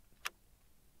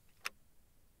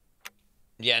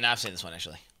 Yeah, no, I've seen this one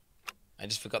actually. I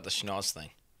just forgot the schnoz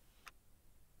thing.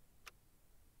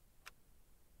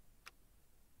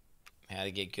 How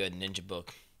to get good ninja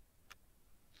book.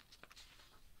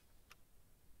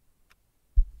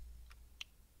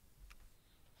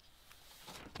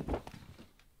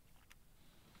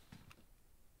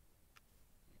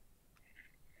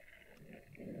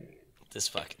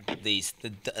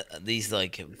 These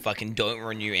like fucking don't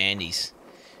renew Andes.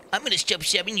 I'm gonna stop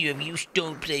subbing you if you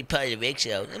don't play Part of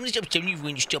Exile. I'm gonna stop subbing you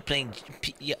when you stop playing.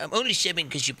 I'm only subbing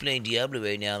because you're playing Diablo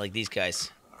right now, like these guys.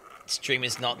 Stream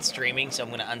is not streaming, so I'm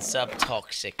gonna unsub.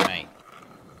 Toxic, mate.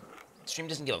 Stream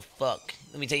doesn't give a fuck.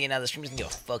 Let me tell you now, the stream doesn't give a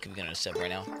fuck if you're gonna sub right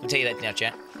now. Let me tell you that now,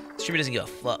 chat. The stream doesn't give a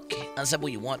fuck. Unsub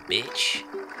what you want, bitch.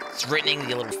 It's threatening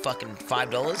your little fucking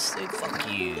 $5. Dude,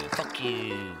 fuck you. Fuck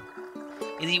you.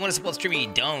 Either you want to support the stream or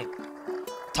you don't.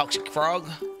 Toxic frog.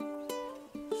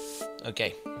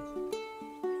 Okay.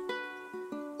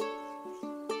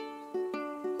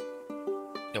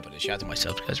 Yep, but a shout out to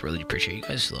myself, guys. Really appreciate you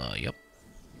guys. Yep.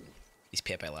 These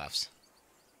Pepe laughs.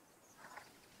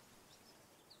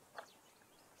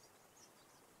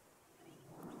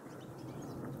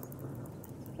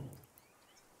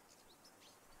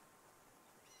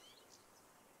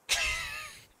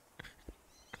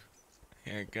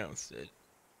 Here it comes, dude.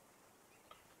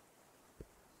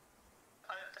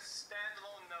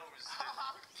 Standalone nose.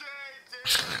 Okay, dude.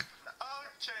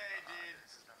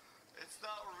 It's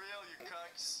not real, you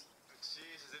cucks.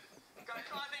 Jesus.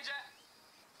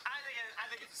 I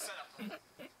think it's a setup.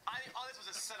 I think all this was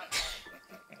a setup.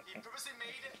 He purposely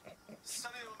made it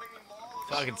something that will make me more.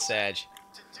 Fucking Sag.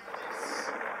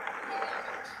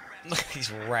 Look at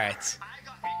these rats.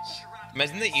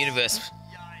 Imagine the universe.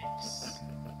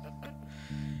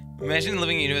 Imagine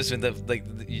living in a universe with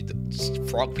the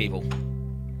frog people.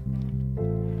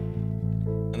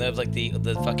 And they have like the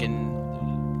fucking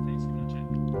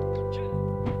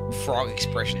frog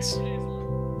expressions.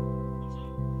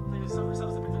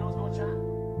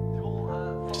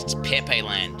 It's Pepe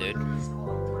land, dude.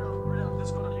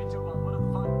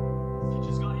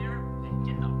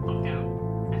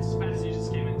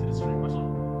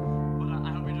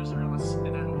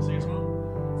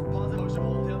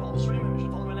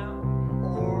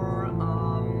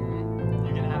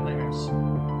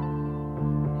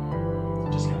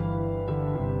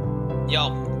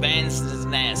 hands is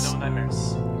an ass. No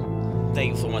nightmares.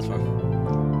 Thank you so much, bro.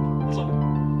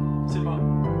 See you tomorrow.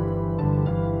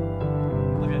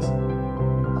 Love you guys.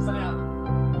 I'll send it out.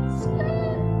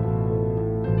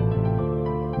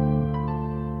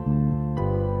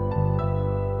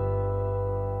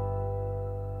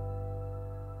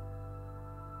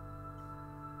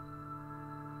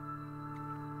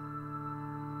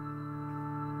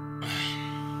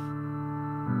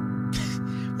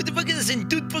 What the fuck is this? And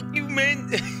dude, fuck you, man.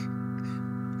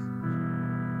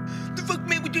 The fuck,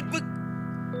 man? What the fuck?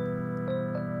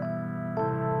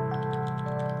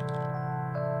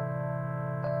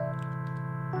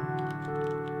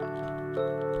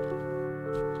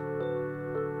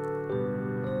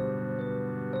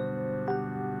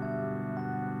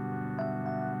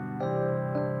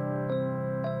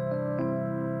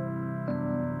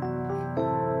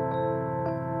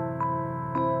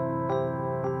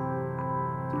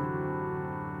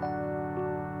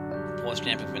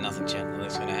 PogChamp for nothing, chat.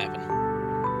 Nothing's gonna happen.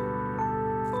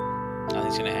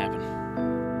 Nothing's gonna happen.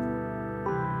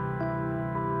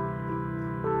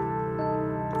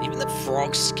 Even the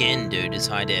frog skin, dude, is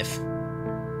high def.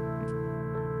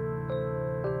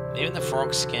 Even the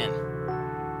frog skin.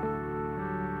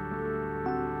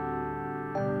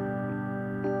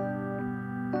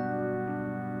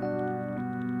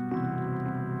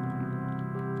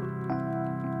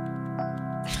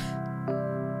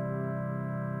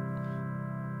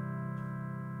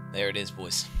 There it is,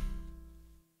 boys.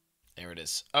 There it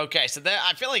is. Okay, so that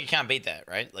I feel like you can't beat that,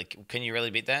 right? Like, can you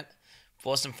really beat that?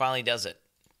 Wholesome finally does it.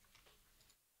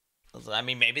 I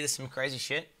mean, maybe there's some crazy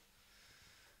shit.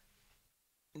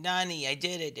 Nani, I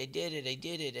did it. I did it. I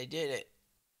did it. I did it.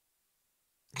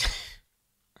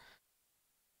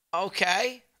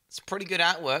 Okay, it's pretty good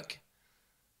artwork.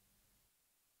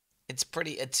 It's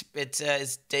pretty. It's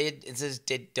dead. It says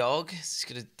dead dog. It's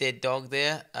got a dead dog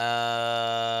there.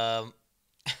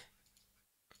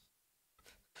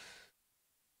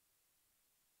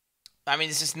 I mean,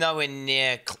 it's just nowhere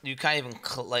near. You can't even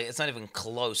like. It's not even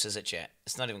close, is it, chat?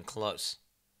 It's not even close.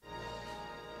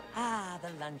 Ah, the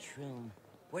lunchroom,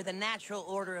 where the natural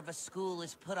order of a school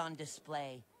is put on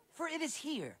display. For it is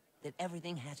here that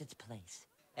everything has its place.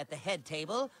 At the head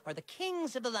table are the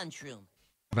kings of the lunchroom.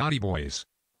 Rowdy boys.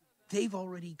 They've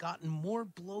already gotten more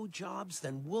blowjobs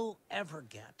than we'll ever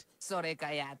get.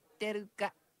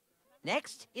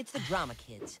 Next, it's the drama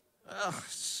kids. Ugh,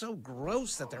 so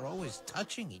gross that they're always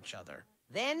touching each other.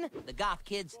 Then, the goth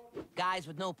kids, guys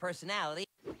with no personality.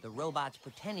 The robots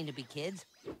pretending to be kids.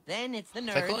 Then it's the nerds,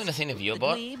 Is that calling a thing of the your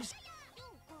bot? dweebs.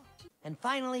 And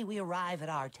finally, we arrive at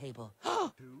our table.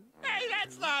 Hey,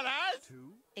 that's not us!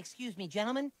 Excuse me,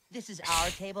 gentlemen. This is our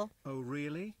table. Oh,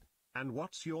 really? And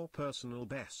what's your personal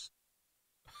best?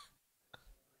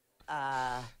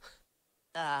 That's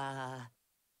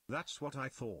what I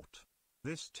thought.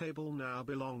 This table now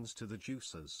belongs to the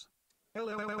juicers.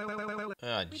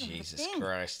 Oh, Jesus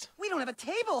Christ. We don't have a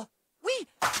table. We...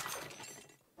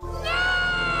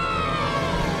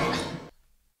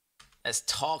 That's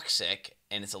toxic,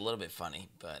 and it's a little bit funny,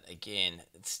 but again,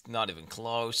 it's not even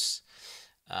close.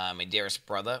 My dearest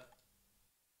brother.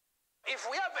 If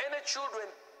we have any children,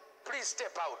 please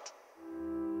step out.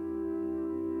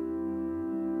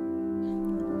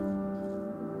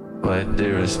 My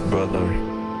dearest brother,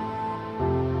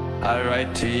 I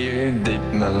write to you in deep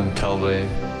melancholy.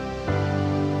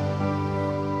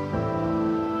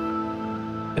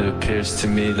 It appears to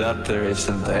me that there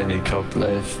isn't any cup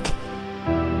left.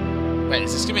 Wait,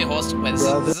 is this gonna be horse? Wait, this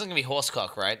isn't gonna be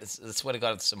horsecock, right? I swear to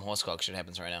God, some horsecock shit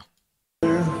happens right now.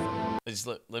 Just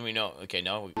let me know. Okay,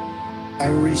 no. I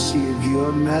received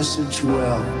your message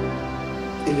well.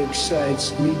 It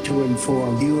excites me to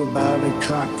inform you about a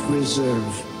cock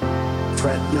reserve.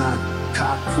 Fret not,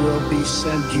 cock will be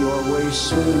sent your way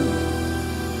soon.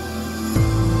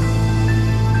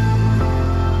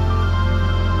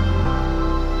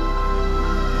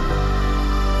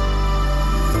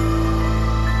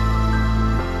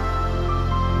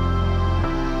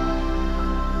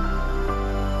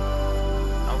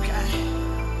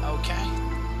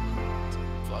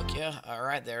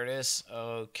 Alright, there it is.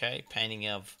 Okay, painting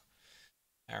of...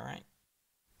 Alright.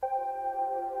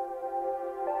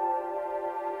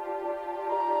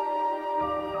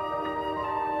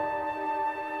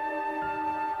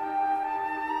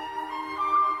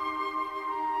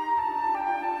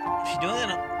 If you're doing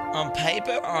it on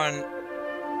paper or on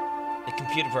a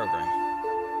computer program?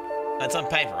 That's on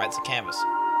paper, right? It's a canvas.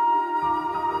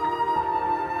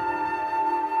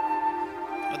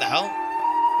 What the hell?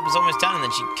 It was almost done and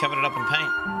then she covered it up in paint.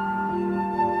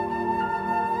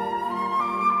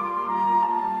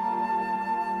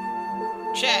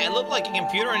 Chat, it looked like a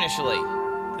computer initially.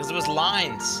 Because there was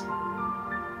lines.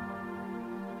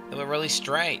 They were really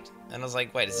straight. And I was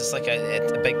like, wait, is this like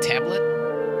a big tablet?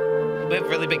 We have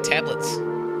really big tablets.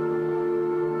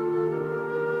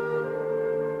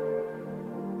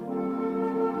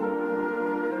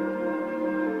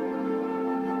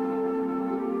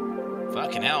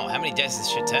 Fucking hell, how many days does this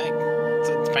shit take?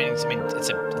 It's painting, I mean, it's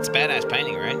a badass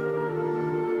painting, right?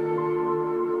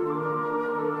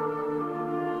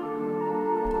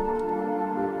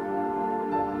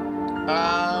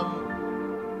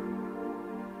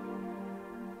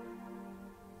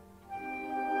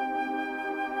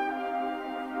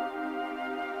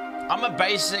 I'm a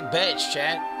basic bitch,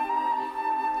 chat.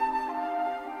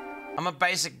 I'm a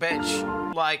basic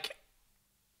bitch. Like,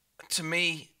 to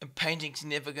me, a painting's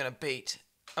never gonna beat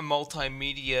a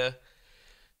multimedia,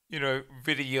 you know,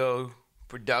 video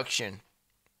production.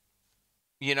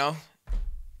 You know?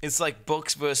 It's like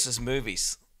books versus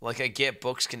movies. Like, I get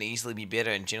books can easily be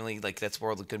better, and generally, like, that's where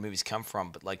all the good movies come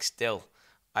from, but, like, still,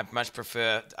 I much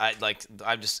prefer, a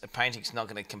painting's not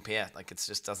gonna compare. Like, it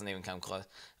just doesn't even come close.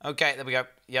 Okay, there we go.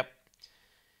 Yep.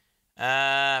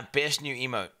 Best new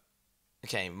emote.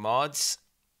 Okay, mods.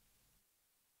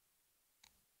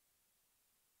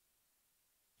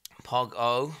 Pog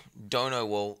O, Dono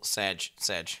Wall, Sag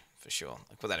for sure.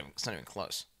 Like without even, it's not even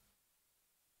close.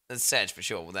 It's Sag for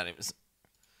sure. Without even,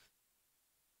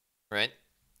 right?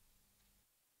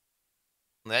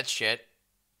 That shit.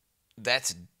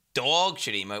 That's dog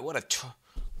shit emote. What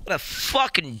a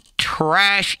fucking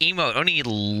trash emote. Only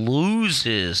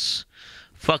losers,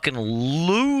 fucking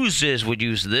losers would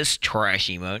use this trash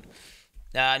emote.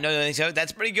 No, I don't think so.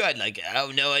 That's pretty good. Like,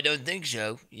 oh no, I don't think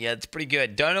so. Yeah, it's pretty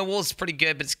good. Donut Wall's pretty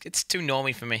good, but it's too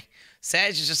normy for me.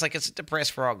 Sag is just like, it's a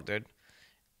depressed frog, dude.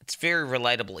 It's very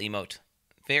relatable emote.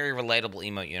 Very relatable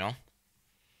emote, you know?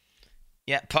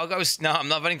 Yeah, Pogo's... No, I'm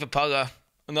not voting for Pogo.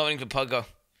 I'm not voting for Pogo.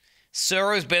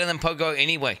 Suro's better than Pogo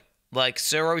anyway. Like,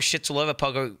 Suro shits all over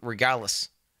Pogo regardless.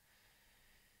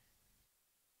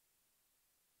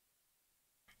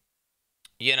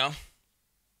 You know?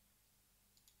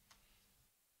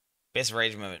 Best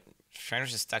rage moment.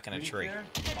 Trainer's just stuck in a tree.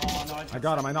 I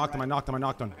got him. I knocked him. I knocked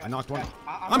one.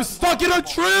 I'm stuck in a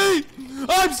tree!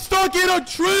 I'm stuck in a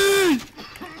tree!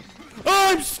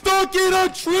 I'm stuck in a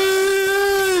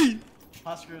tree!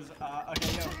 Huskers,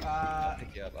 okay, yo, I'll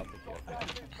pick you up.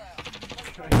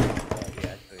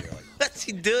 What's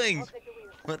he doing?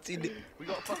 What's he doing? We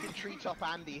got fucking treetop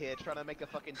Andy here trying to make a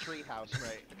fucking tree house,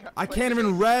 mate. I can't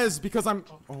even res because I'm...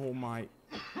 Oh my...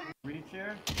 Reach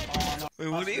here. Wait,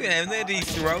 what do you have there? Do you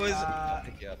throw his... I'll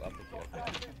pick you up.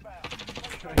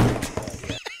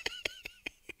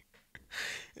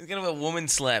 He's gonna have a woman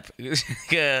slap. He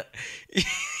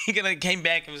came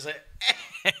back and was like...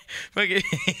 Fucking...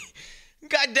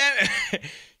 God damn it.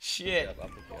 Shit.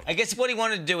 I guess what he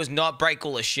wanted to do was not break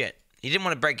all his shit. He didn't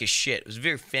want to break his shit. It was a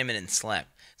very feminine slap.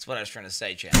 That's what I was trying to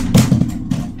say, chat.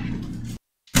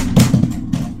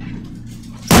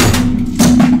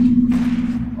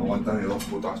 Aguantan dos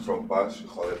putas trompas,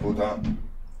 hijo de puta.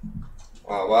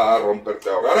 Va a romperte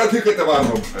ahora. Ahora sí que te va a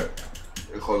romper,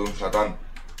 hijo de un satán.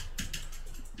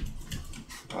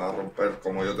 Va a romper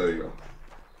como yo te diga.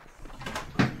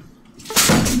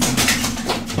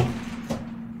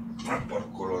 Por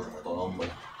culo el ratón, hombre.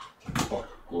 Por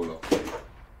culo.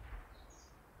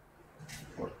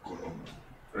 Por culo, hombre.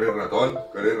 ¿Queréis ratón?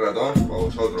 ¿Queréis ratón? Para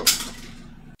vosotros.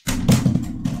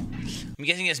 I'm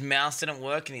guessing his mouse didn't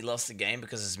work and he lost the game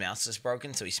because his mouse is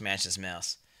broken, so he smashed his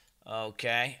mouse.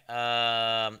 Okay.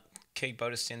 Kick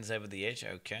Boda sends over the edge.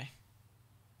 Okay.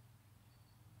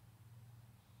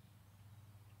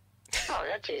 Oh,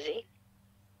 that's easy.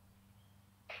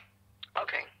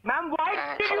 Okay. Ma'am,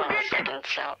 why did you do this?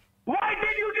 Why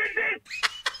did you do this?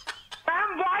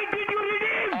 Ma'am, why did you do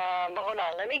this? Hold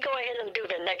on. Let me go ahead and do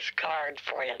the next card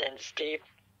for you then, Steve.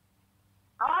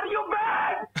 Are you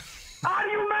mad? Are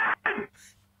you mad?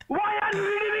 Why are you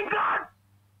reading cards?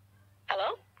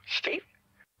 Hello, Steve?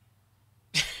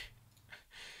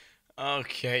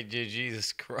 Okay, dude,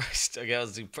 Jesus Christ. Okay,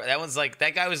 that one's like,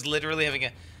 that guy was literally having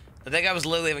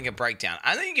a breakdown.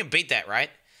 I think you can beat that, right?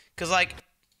 Because, like,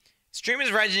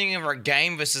 streamers raging over a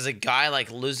game versus a guy, like,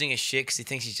 losing his shit because he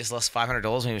thinks he just lost $500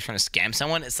 when he was trying to scam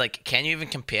someone. It's like, can you even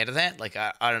compare to that? Like,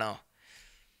 I don't know.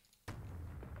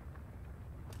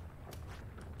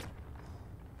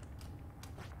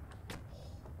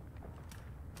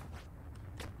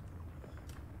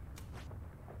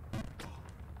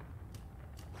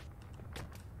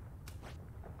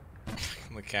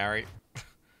 The carry.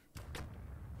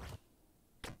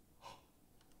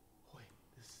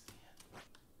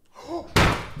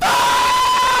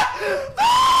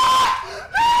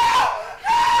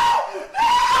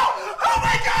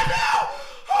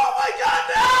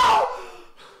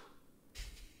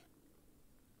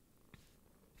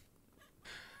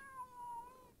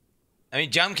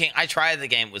 mean, Jump King. I tried the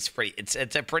game. It was pretty. It's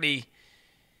a pretty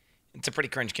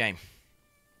cringe game.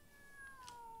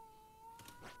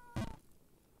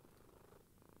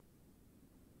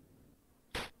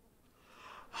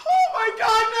 Oh my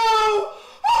god, no!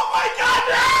 Oh my god,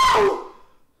 no!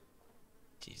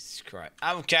 Jesus Christ.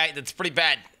 Okay, that's pretty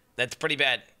bad. That's pretty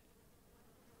bad.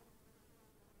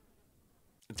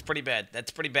 It's pretty bad. That's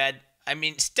pretty bad. I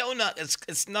mean, still not.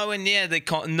 It's nowhere near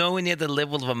the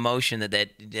level of emotion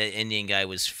that Indian guy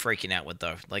was freaking out with,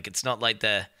 though. Like, it's not like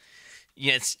the,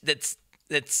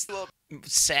 that's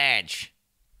Sag.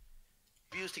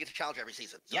 Used to get to challenge every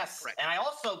season. So, Yes, correct. and I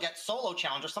also get solo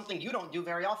challenger, something you don't do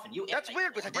very often. That's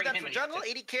weird because I did that for jungle,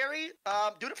 80 carry,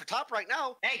 doing it for top right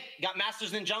now. Hey, got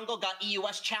Masters in jungle, got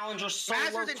EUS challenger solo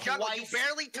Masters in jungle, you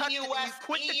barely touched it, and you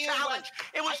quit the challenge.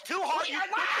 It was too hard, you quit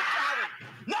the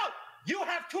challenge. No! You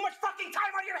have too much fucking time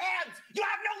on your hands! You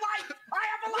have no life! I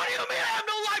have a life! What do you mean I have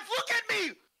no life? Look at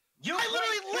me! I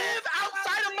literally live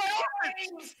outside of my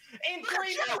office! In 3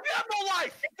 months! You have no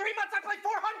life! In 3 months I play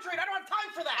 400! I don't have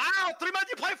time for that! Ow, 3 months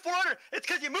you play 400! It's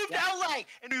because you moved to LA!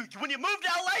 And when you moved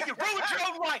to LA, you ruined your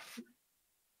own life!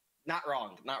 Not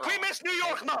wrong, not wrong. We miss New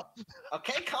York, Mo!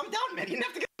 Okay, calm down, man. You didn't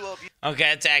have to get...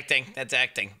 Okay, that's acting. That's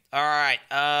acting. All right.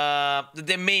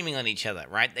 They're memeing on each other,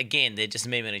 right? Again, they're just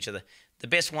memeing on each other. The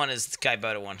best one is the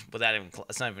Kaiboda one. Without even,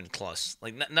 it's not even close.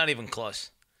 Like, not even close.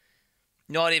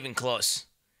 Not even close.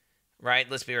 Right?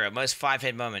 Let's be real. Most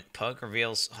 5-head moment. Poke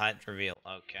reveals, height reveal.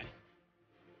 Okay.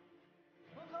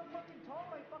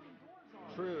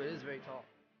 True, it is very tall.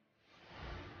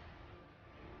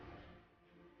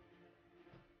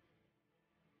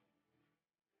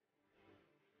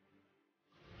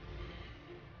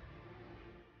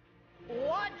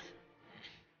 What?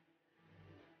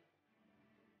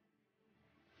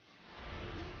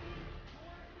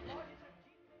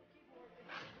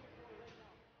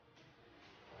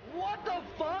 What the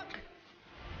fuck?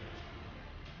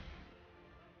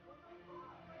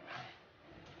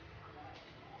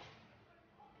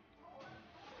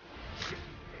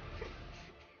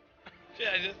 Yeah,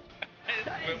 I just I'm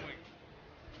not 4-1.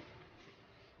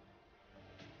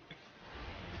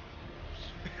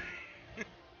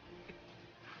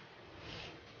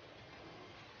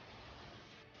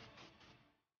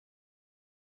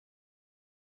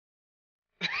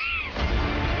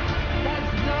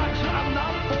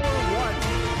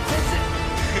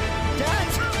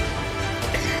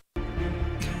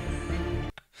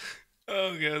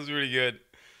 Okay, that's pretty good.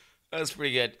 That's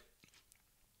pretty good.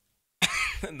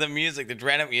 The music, the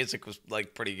random music was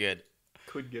like pretty good.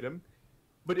 Could get him.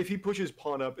 But if he pushes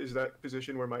pawn up, is that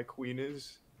position where my queen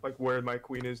is? Like where my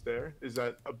queen is there? Is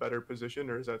that a better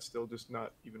position or is that still just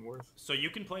not even worth? So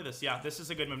you can play this. Yeah, this is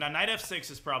a good move. Now, knight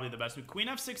f6 is probably the best move. Queen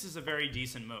f6 is a very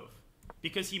decent move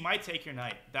because he might take your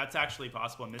knight. That's actually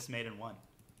possible. Miss maiden 1.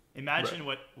 Imagine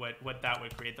what that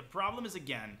would create. The problem is,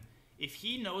 again, if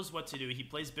he knows what to do, he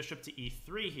plays bishop to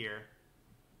e3 here,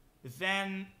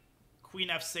 then queen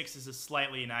f6 is a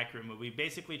slightly inaccurate move. We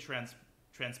basically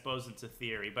transpose into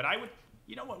theory. But I would,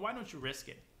 you know what, why don't you risk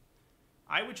it?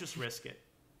 I would just risk it.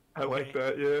 I like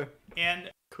that, yeah. And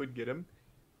could get him.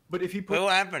 But if he Wait,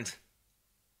 what happened?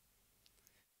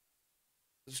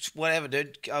 Whatever,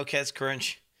 dude. Okay, it's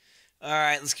cringe. All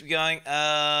right, let's keep going.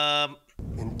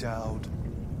 Endowed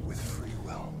with free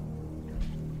will.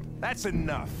 That's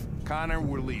enough. Connor,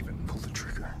 we're leaving. Pull the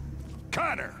trigger.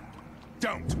 Connor,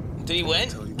 don't. Did he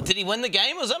win? Did he win the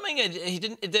game or something? He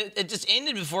didn't. It just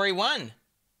ended before he won.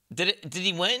 Did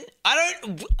he win? I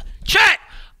don't. Chat.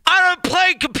 I don't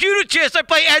play computer chess. I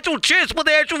play actual chess with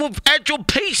actual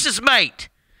pieces, mate.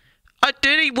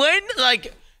 Did he win?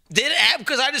 Like, did it happen?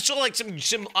 Because I just saw like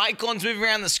some icons moving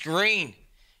around the screen.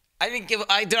 I didn't give.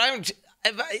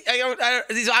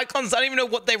 These icons, I don't even know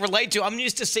what they relate to. I'm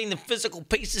used to seeing the physical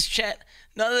pieces, chat.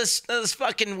 None of this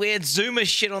fucking weird zoomer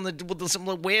shit on with some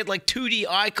weird like 2D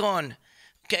icon.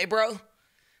 Okay, bro.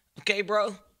 Okay,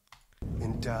 bro.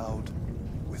 Endowed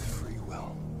with free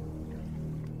will.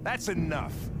 That's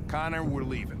enough. Connor, we're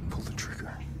leaving. Pull the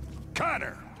trigger.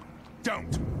 Connor,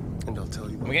 don't. And I'll tell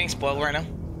you. Are we getting spoiled right now?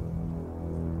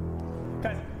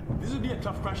 Guys, this would be a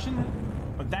tough question,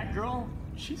 but that girl,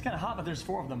 she's kind of hot, but there's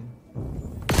 4 of them.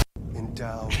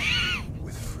 Endowed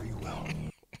with free will.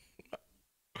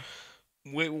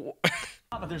 Wait,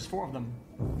 but there's 4 of them.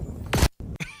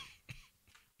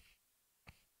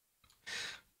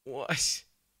 What?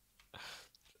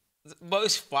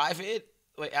 Most 5-head?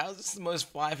 Wait, how's this the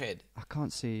most 5-head? I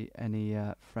can't see any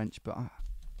French, but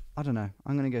I don't know.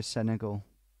 I'm going to go Senegal.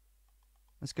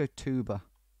 Let's go Touba.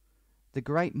 The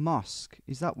Great Mosque.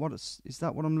 Is that what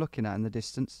I'm looking at in the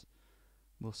distance?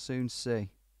 We'll soon see.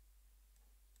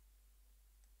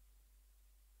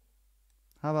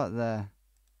 How about there?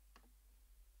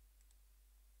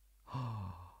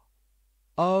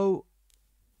 Oh.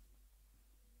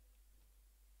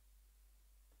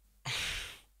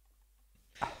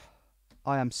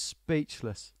 I am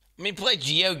speechless. I mean, play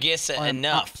GeoGuessr I am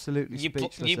enough. absolutely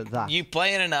speechless at that. You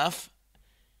play it enough.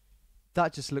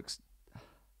 That just looks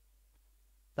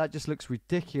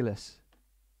ridiculous.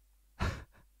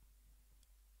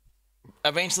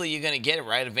 Eventually, you're gonna get it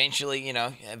right. Eventually, you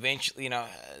know.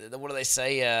 What do they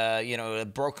say? A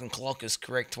broken clock is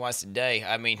correct twice a day.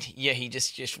 I mean, yeah, he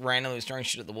just randomly was throwing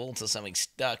shit at the wall until something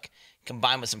stuck.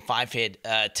 Combined with some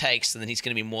 5-head takes, and then he's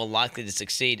gonna be more likely to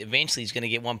succeed. Eventually, he's gonna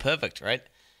get one perfect, right?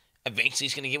 Eventually,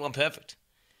 he's gonna get one perfect.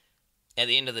 At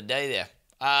the end of the day, there.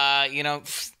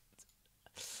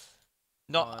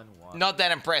 Not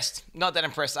that impressed. Not that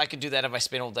impressed. I could do that if I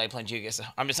spent all day playing GeoGuessr.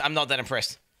 I'm not that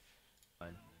impressed.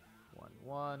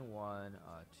 1, 1,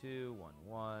 2, 1,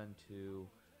 1, 2,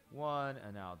 1,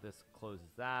 and now this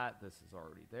closes that. This is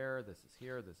already there. This is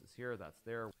here. This is here. That's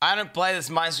there. I don't play this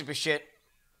Minesweeper shit.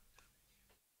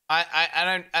 I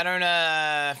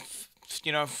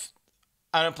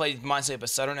don't play Minesweeper,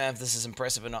 so I don't know if this is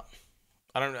impressive or not.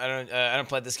 I don't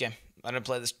play this game. I don't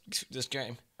play this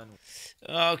game.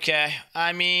 Okay,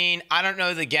 I mean, I don't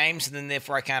know the games, and then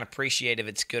therefore I can't appreciate if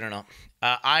it's good or not.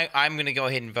 I'm gonna go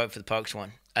ahead and vote for the Pokes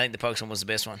one. I think the Pokes one was the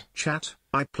best one. Chat,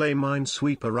 I play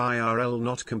Minesweeper IRL,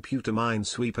 not computer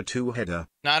Minesweeper 2-header.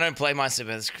 No, I don't play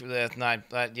Minesweeper.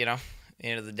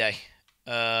 End of the day.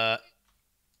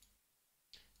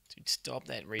 Dude, stop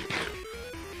that read.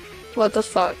 What the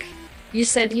fuck? You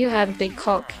said you have big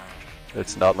cock.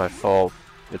 It's not my fault.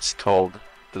 It's cold.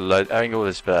 The light angle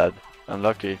is bad.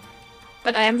 Unlucky.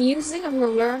 But I am using a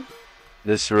ruler.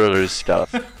 This ruler is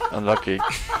stuff. Unlucky.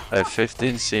 I have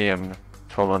 15 cm.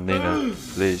 Come on, Nina.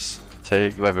 Please.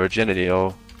 Take my virginity,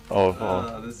 oh.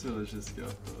 This ruler's just go.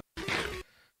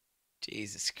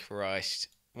 Jesus Christ.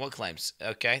 What claims?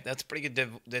 Okay, that's pretty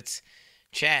good. That's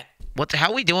chat. How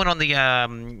are we doing on the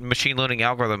machine learning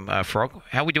algorithm, Frog?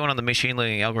 How are we doing on the machine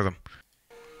learning algorithm?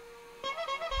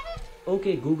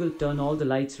 Okay, Google, turn all the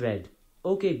lights red.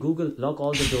 Okay, Google, lock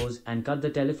all the doors and cut the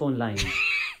telephone lines.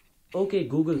 Okay,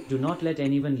 Google, do not let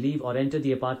anyone leave or enter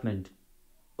the apartment.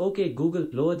 Okay, Google,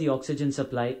 lower the oxygen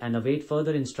supply and await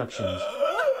further instructions.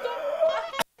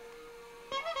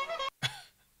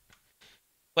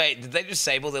 Wait, did they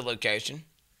disable their location?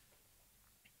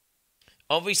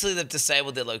 Obviously, they've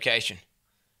disabled their location.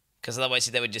 Because otherwise,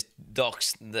 they would just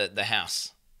dox the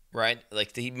house. Right?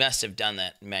 Like, he must have done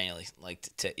that manually. Like,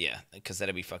 yeah. Because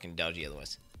that'd be fucking dodgy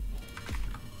otherwise.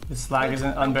 This lag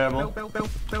isn't unbearable.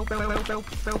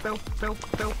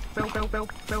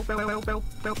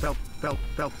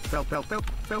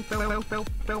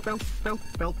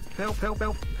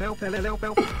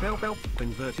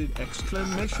 Inverted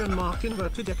exclamation mark,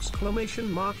 inverted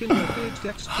exclamation mark, inverted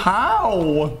exclamation.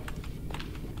 How?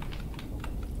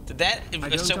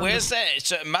 So where's that?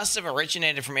 So it must have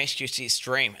originated from XQC's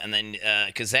stream, and then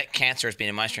because that cancer has been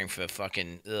in my stream for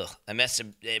fucking it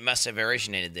must have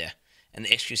originated there, and the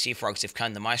XQC frogs have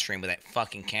come to my stream with that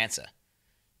fucking cancer.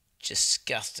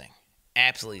 Disgusting,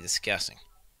 absolutely disgusting.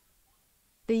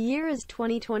 The year is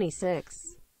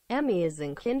 2026. Emmy is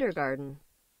in kindergarten.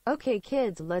 Okay,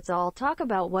 kids, let's all talk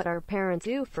about what our parents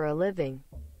do for a living.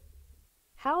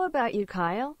 How about you,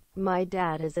 Kyle? My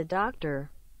dad is a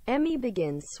doctor. Emmy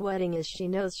begins sweating as she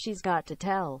knows she's got to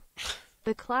tell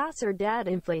the class her dad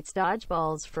inflates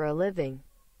dodgeballs for a living.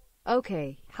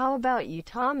 Okay, how about you,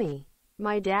 Tommy?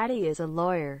 My daddy is a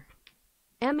lawyer.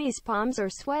 Emmy's palms are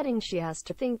sweating, she has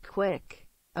to think quick.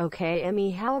 Okay,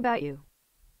 Emmy, how about you?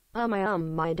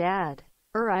 My dad.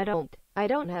 I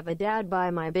don't have a dad,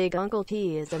 by my big Uncle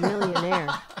T is a millionaire.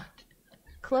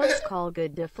 Close call,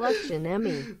 good deflection,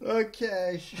 Emmy.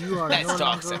 Okay. You are That's no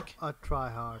toxic. longer a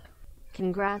tryhard.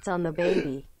 Congrats on the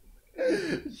baby.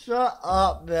 Shut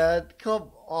up, man. Come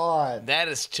on. That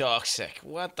is toxic.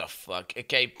 What the fuck?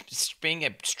 Okay, being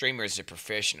a streamer is a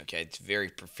profession, okay? It's very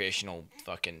professional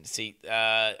fucking... See,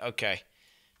 okay.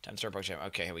 Time to start PogChamp.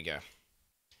 Okay, here we go.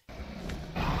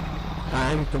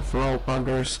 Time to throw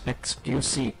buggers,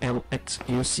 XQCL,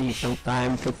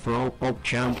 time to throw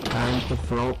PogChamp, time to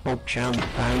throw PogChamp,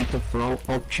 time to throw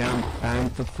PogChamp, time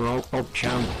to throw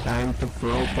PogChamp, time to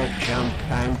throw PogChamp,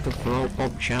 time to throw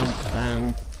PogChamp,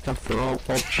 time to throw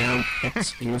PogChamp,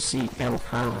 XQCL,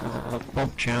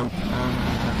 PogChamp.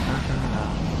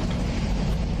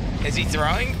 Is he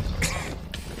throwing?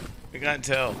 I can't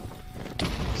tell.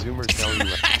 Zoomer telling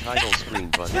you at the title screen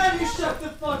button. Can you shut the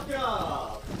fuck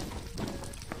up?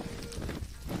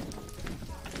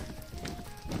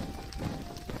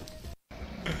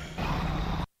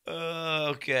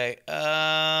 Okay.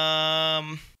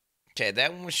 Okay,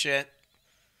 that one was shit.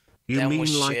 You That mean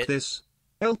was like shit. this?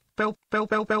 That one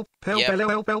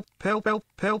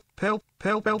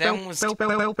was.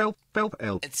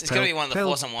 It's gonna be one of the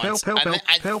Wholesome ones. Why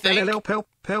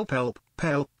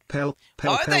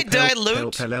would they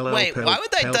dilute? Wait, why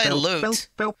would they dilute?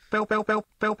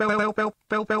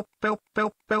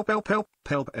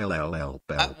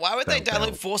 Why would they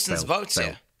dilute Forson's votes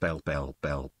here? I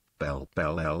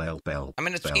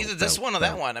mean, it's either this one or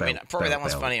that one. I mean, probably that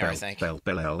one's funnier, I think.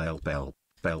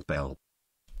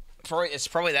 It's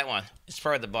probably that one. It's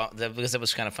probably because it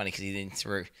was kind of funny because he didn't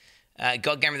through.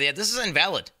 God Gamer there. This is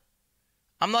invalid.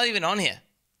 I'm not even on here.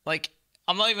 Like,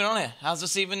 I'm not even on here. How's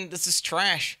this even? This is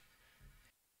trash.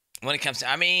 When it comes to,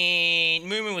 I mean,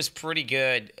 Moo was pretty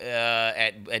good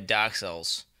at Dark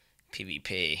Souls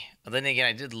PvP. But then again,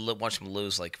 I did watch him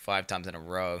lose like 5 times in a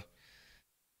row.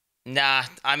 Nah,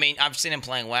 I mean, I've seen him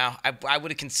playing WoW. I would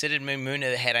have considered Moon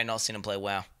had I not seen him play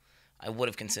WoW. I would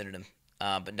have considered him.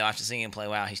 But no, after seeing him play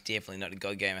WoW, he's definitely not a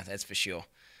God Gamer, that's for sure.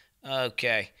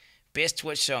 Okay. Best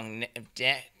Twitch song,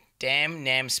 Damn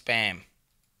Nam Spam.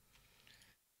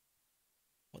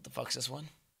 What the fuck's this one?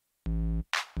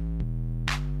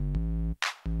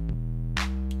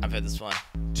 I've heard this one.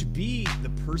 To be the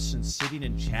person sitting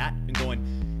in chat and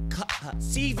going,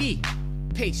 CV,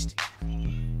 paste.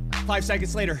 5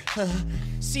 seconds later,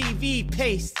 CV,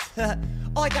 paste.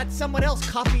 Oh, I got someone else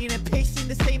copying and pasting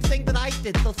the same thing that I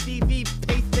did, so CV,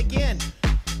 paste again.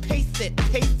 Paste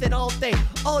it all day.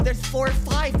 Oh, there's 4 or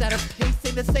 5 that are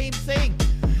pasting the same thing.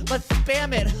 Let's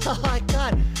spam it. Oh my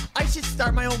god, I should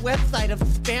start my own website of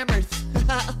spammers.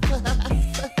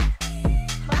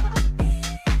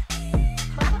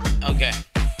 Okay.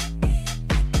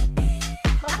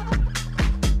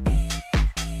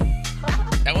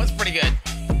 That one's pretty good.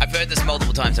 I've heard this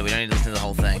multiple times, so we don't need to listen to the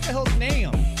whole thing. What the hell's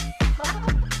Nam?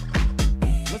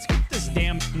 Let's get this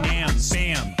damn Nam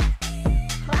Sam.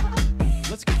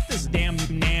 Let's get this damn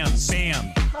Nam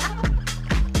Sam.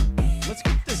 Let's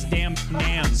get this damn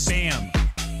Nam Sam.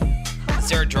 Is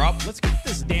there a drop? Let's get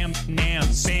this damn Nam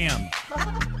Sam.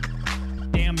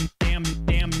 Damn.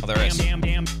 Oh, there is.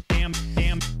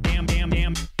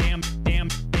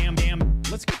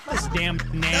 Let's get this damn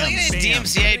Nam Sam.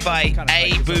 DMCA'd by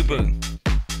A Boo Boo.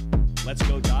 Let's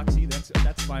go, Doxy.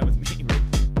 That's fine with me. Right?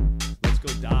 Let's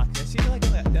go, Doc. See, like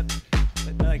that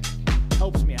like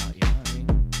helps me out. You know what I mean?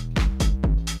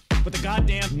 But the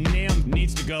goddamn Nam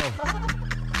needs to go.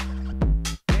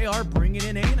 They are bringing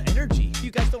in energy.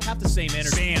 You guys don't have the same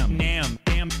energy. Bam, Nam,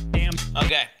 damn.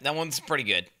 Okay, that one's pretty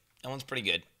good. That one's pretty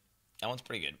good.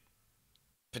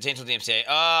 Potential DMCA.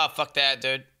 Oh, fuck that,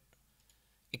 dude.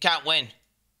 You can't win.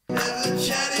 No,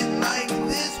 I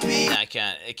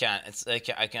can't. I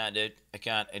can't, dude. I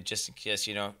can't. Just in case,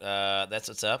 you know, that's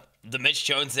what's up. The Mitch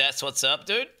Jones, that's what's up,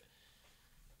 dude.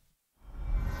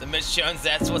 The Mitch Jones,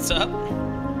 that's what's up.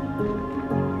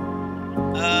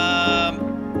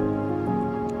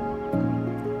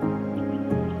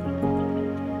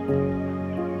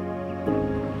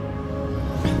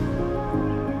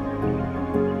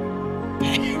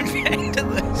 Back to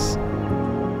this.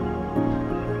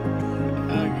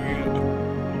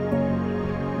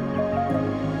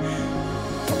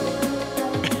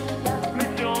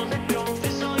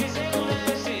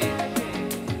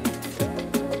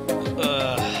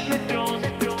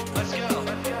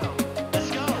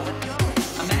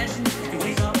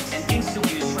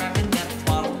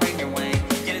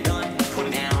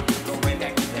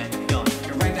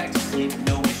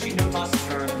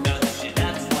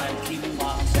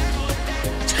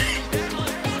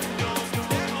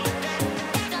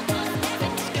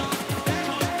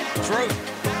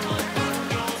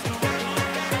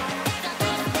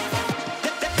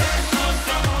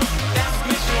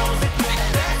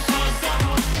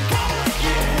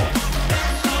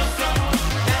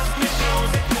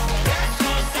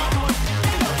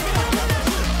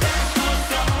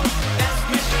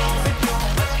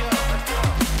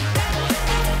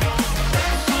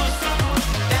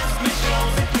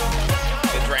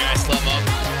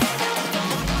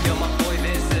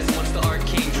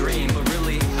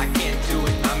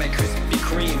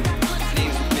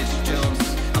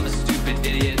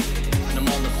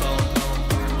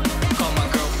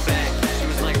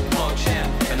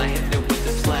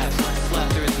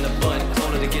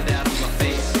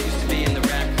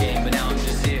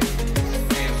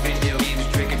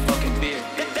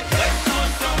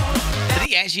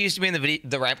 He used to be in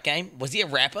the rap game. Was he a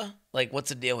rapper? Like, what's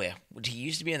the deal here? He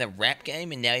used to be in the rap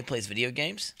game and now he plays video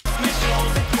games? He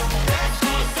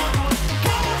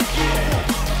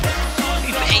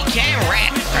can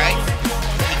rap, right?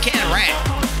 He can rap.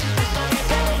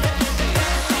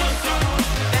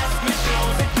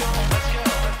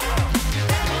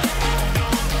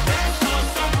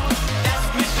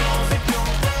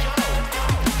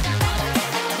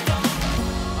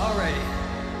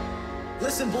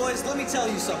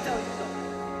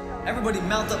 Everybody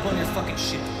mount up on your fucking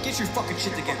shit. Get your fucking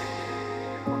shit together.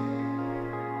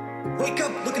 Wake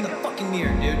up, look in the fucking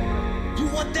mirror, dude. You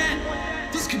want that?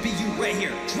 This could be you right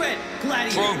here. Dread,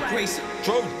 Gladiator, Grayson.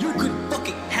 You could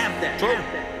fucking have that.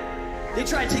 They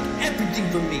try to take everything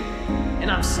from me.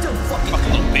 And I'm still fucking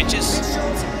little bitches. Bitch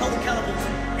shows held accountable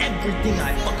for everything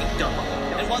I fucking done.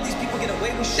 And while these people get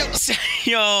away with shit.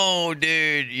 Yo,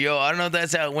 dude. Yo, I don't know if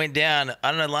that's how it went down.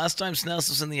 I don't know. Last time Snells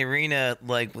was in the arena,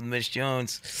 like, with Mitch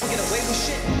Jones. Get away with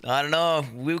shit. I don't know.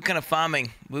 We were kind of farming.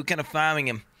 Him.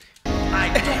 Why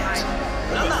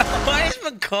is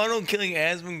McConnell killing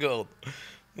Asmongold?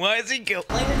 Why is he killing?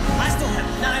 I still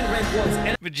have 9 red ones.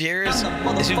 And Majerus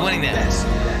is who's winning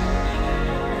that.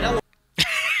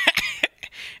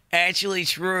 Actually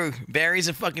true. Barry's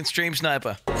a fucking stream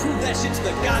sniper. Prove that shit to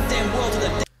the goddamn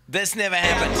world. This never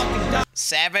happened.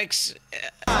 Savix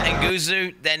and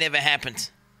Guzu, that never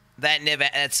happened.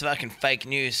 That's fucking fake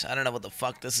news. I don't know what the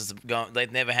fuck this is going.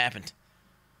 That never happened.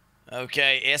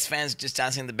 Okay, S-Fan's just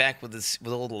dancing in the back with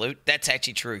all the loot. That's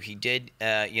actually true. He did,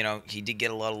 he did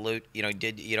get a lot of loot.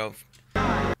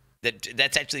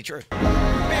 That's actually true.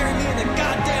 Bury me in the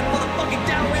goddamn motherfucking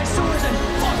down red sewers and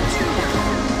fuck you!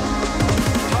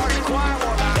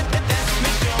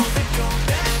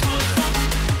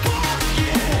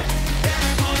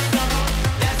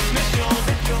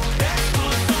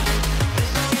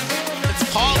 It's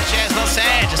Pog, Chaz, not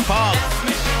sad, just Pog.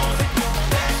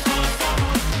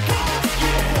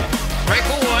 Rick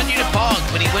will want you to Pog,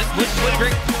 but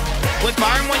would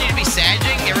Byron want you to be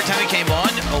sagging every time he came on,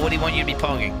 or would he want you to be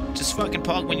pogging? Just fucking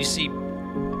Pog when you see,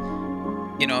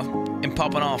 him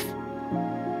popping off.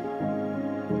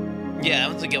 Yeah,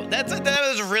 that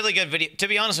was a really good video. To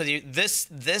be honest with you, this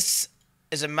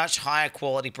is a much higher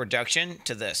quality production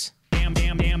to this.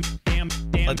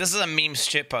 Like, this is a meme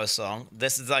shitpost song.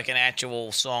 This is like an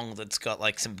actual song that's got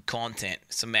like some content,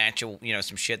 some actual,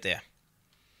 some shit there.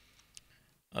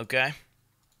 Okay.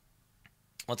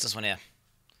 What's this one here?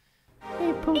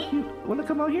 Hey, Pokey, wanna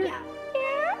come out here? Yeah.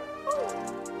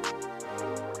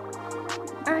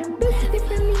 I'm built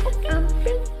differently. I'm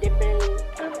built differently.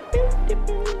 I'm built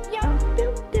differently. Yeah. I'm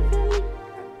built differently.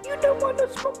 You don't wanna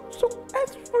smoke, so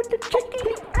ask for the check.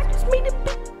 I just made a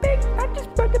big bag. I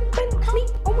just bought a Bentley.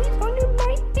 Always on your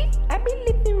mind. I be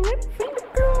living rent free. The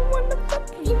girl wanna fuck,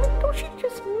 even though she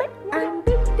just met me. I'm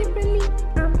built differently.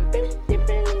 I'm built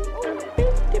differently. I'm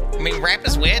built differently. I mean, rap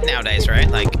is weird nowadays, right?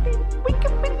 Like. Wake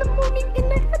up in the morning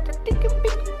and I had to take a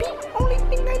big pee. Only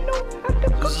thing I know how to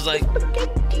This is like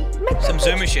some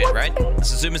Zoomer shit, right?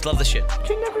 So Zoomers love this shit.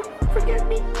 You never forget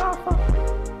me.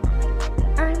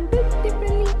 I'm built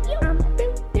differently. I'm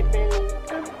built differently.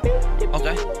 I'm built differently.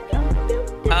 Okay.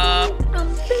 I'm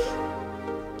built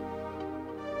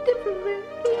differently.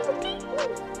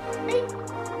 Hey,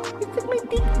 you took my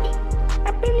dick. I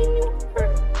barely knew her.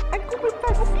 I go real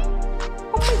fast.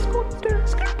 On my scooter.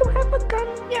 Scared to have a gun.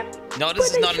 Yeah. No,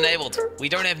 this is not enabled. We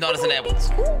don't have not as enabled.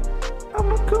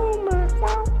 I'm a cooler.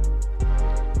 Wow.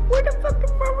 Where the fuck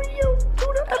is Mario?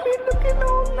 Dude, I've been looking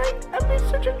all night. I've been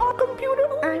searching on computer.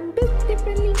 I'm built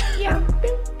differently. Yeah, I'm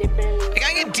built differently. I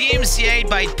can't get DMCA'd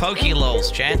by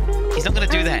Pokelols, Chad. He's not gonna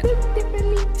do that.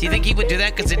 Do you think he would do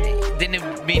that? Because then it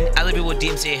would mean other people would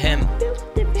DMCA him.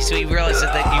 So he realized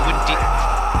that you wouldn't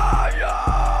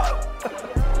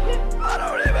I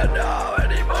don't even know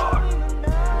anymore.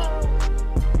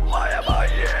 Why am I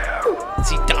here? Is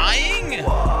he dying?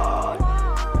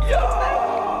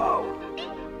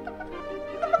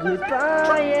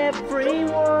 Goodbye,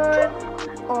 everyone.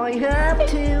 I have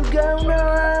to go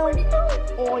now. I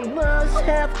must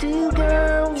have to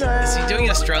go now. Is he doing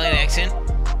an Australian accent?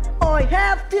 I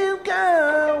have to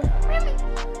go.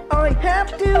 I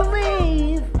have to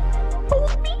leave.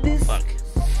 This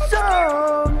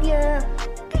song, yeah.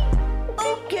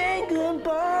 Okay,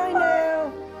 goodbye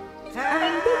now.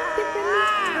 I'm built differently.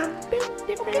 I'm built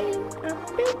differently.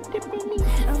 I'm built differently.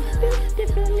 I'm built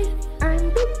differently. I'm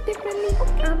built differently.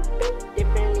 I'm built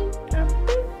differently. I'm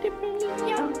built differently.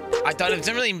 I thought it's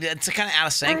really, it's kind of out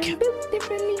of sync. I'm built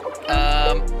differently.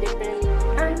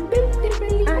 I'm built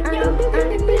differently. I'm built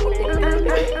differently. I'm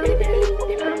built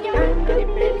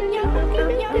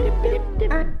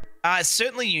differently. It's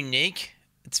certainly unique.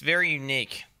 It's very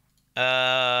unique.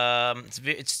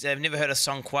 I've never heard a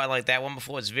song quite like that one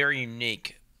before. It's very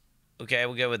unique. Okay,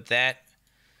 we'll go with that.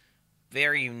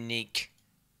 Very unique.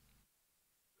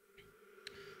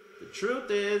 The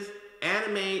truth is,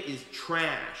 anime is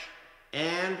trash.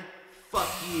 And fuck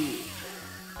you.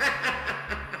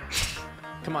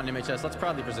 Come on, NymN's, let's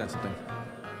proudly present something.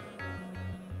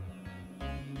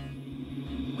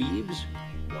 Weebs,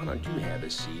 wanna I do have a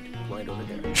seat right over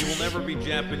there. You will never be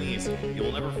Japanese. You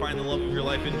will never find the love of your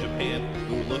life in Japan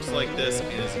who looks like this and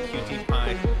is a cutie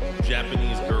pie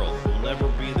Japanese girl. You will never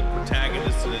be the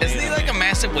protagonist in an Isn't he like a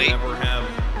massive weight? You will never have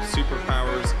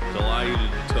superpowers to allow you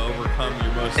to overcome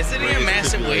your most Isn't he a greatest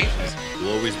massive weight? tribulations.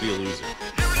 You'll always be a loser.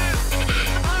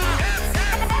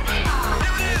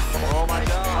 Oh my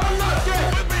god.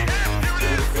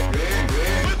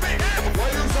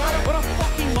 What a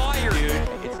fucking liar, dude.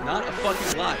 It's not a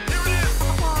fucking lie.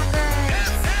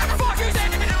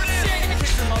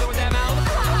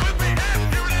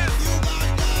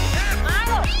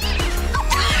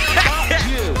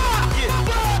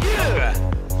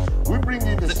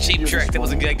 It's a cheap trick that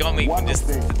was that got me from just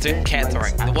the cat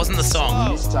throwing. It wasn't the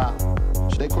song.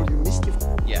 Should I call you Misty?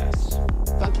 Yes.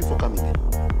 Thank you for coming in.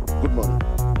 Good morning.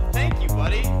 Thank you,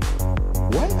 buddy.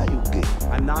 Why are you gay?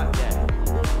 I'm not gay.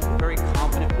 I'm very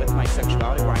confident with my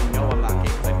sexuality where I know I'm not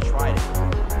gay because I've tried it.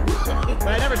 But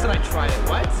I never said I tried it.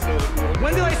 What?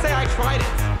 When did I say I tried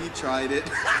it? You tried it.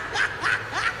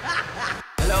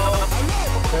 Hello?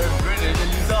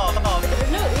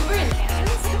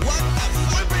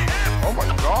 Oh my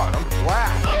god, I'm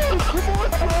black. I'm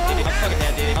fucking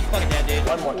dead, dude. I'm fucking dead, dude.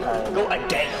 One more time. Go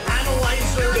again.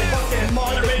 Analyzer, the fucking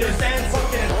moderators, and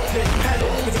fucking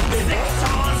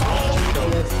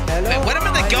Wait, what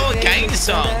happened to the Go Again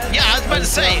song? Yeah, I was about to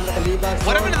say.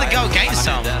 What happened to the Go Again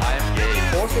song? I am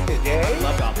gay. I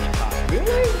love goblin pie. Really?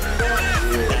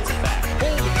 That's a fact.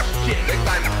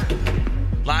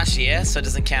 Last year, so it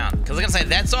doesn't count. Because I'm gonna say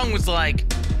that song was like,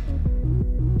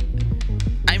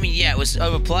 I mean, yeah, it was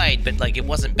overplayed, but like it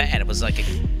wasn't bad. It was like,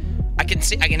 I can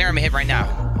hear it in my head right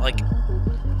now. Like,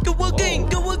 go again,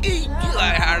 go again.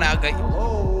 I don't know. Like,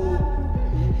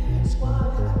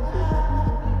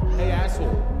 Hey,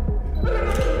 asshole.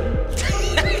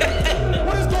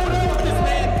 What is going on with this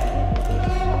man?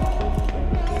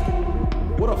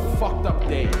 What a fucked up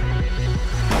day.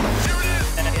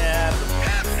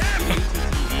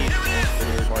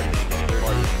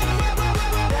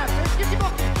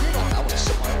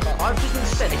 I've just been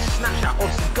sent a Snapchat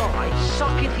of some guy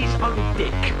sucking his own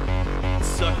dick.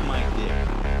 Suck my dick.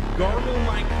 Gargle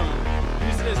my cum.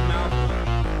 Use it as mouth.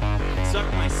 Suck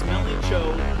my smelly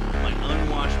chode, my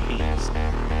unwashed penis.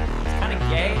 It's kind of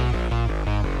gay.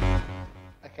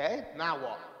 Okay, now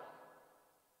what?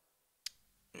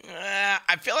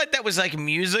 I feel like that was like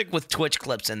music with Twitch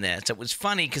clips in there. So it was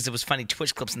funny because it was funny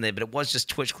Twitch clips in there, but it was just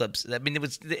Twitch clips. I mean, it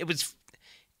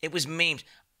was memes.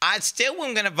 I still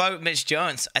wasn't gonna vote Mitch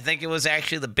Jones. I think it was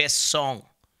actually the best song.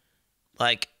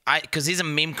 Like because these are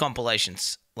meme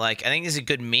compilations. Like I think these are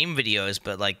good meme videos,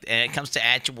 but like when it comes to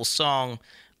actual song,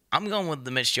 I'm going with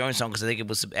the Mitch Jones song because I think it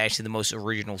was actually the most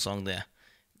original song there.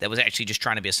 That was actually just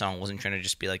trying to be a song. It wasn't trying to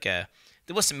just be like a.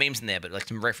 There was some memes in there, but like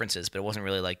some references, but it wasn't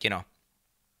really like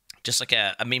just like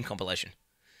a meme compilation.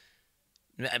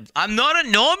 I'm not a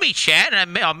normie, chat.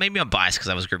 And maybe I'm biased because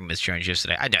I was grouping Mitch Jones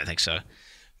yesterday. I don't think so.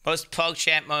 Most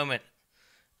PogChamp moment.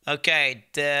 Okay,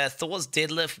 the Thor's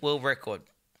deadlift world record.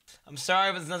 I'm sorry,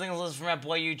 but there's nothing else from our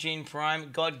boy Eugene Prime.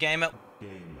 God Gamer.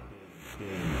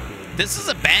 This is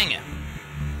a banger.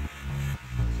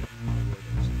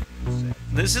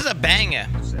 This is a banger.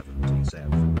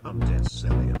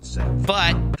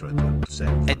 But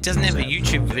it doesn't have a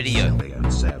YouTube video.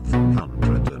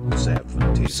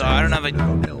 So I don't have a...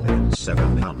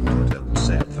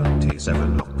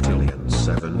 777 octillion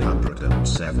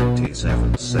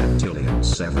 777 septillion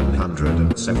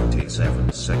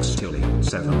 777 sextillion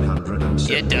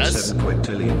 777 yeah, it does.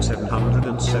 quintillion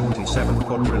 777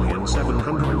 quadrillion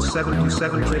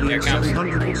 777 trillion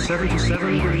 777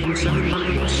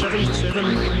 billion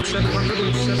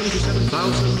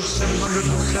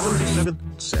 777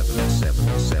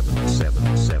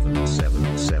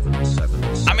 777,777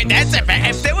 I mean, that's a...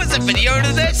 If there was a video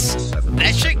to this,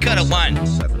 that shit could have won.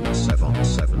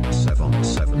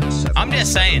 I'm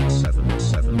just saying.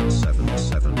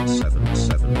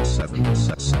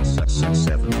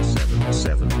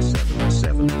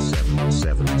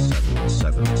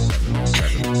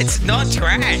 It's not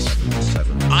trash.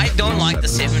 I don't like the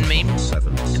 7 meme.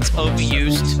 It's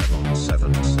overused.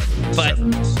 But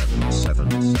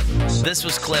this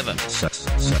was clever. Who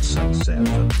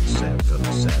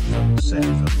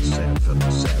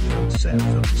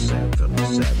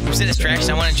said it's trash?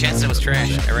 Someone in chat said it was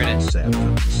trash. I read it.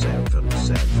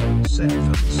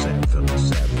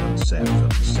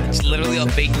 It's literally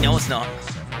upbeat. No, it's not.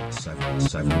 I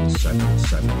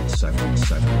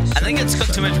think it's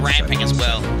got too much ramping as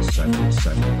well.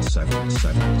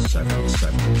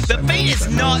 The beat is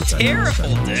not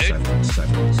terrible, dude.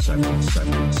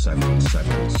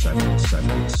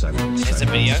 It's a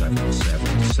video.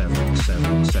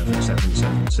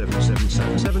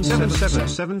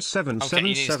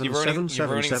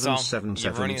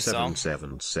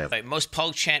 Wait, most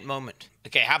PogChamp moment.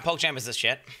 Okay, how PogChamp is this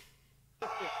shit?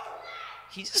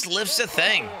 He just lifts the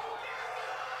thing.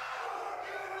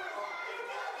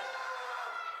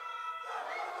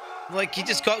 Like, he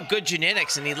just got good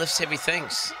genetics and he lifts heavy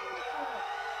things.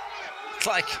 It's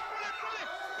like,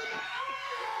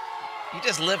 you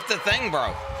just lift the thing,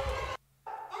 bro.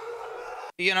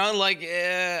 You know, like,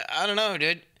 I don't know,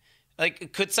 dude.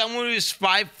 Like, could someone who's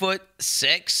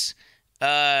 5'6",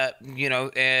 you know,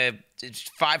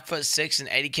 5'6" and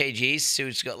 80 kgs,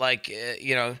 who's got like,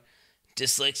 you know,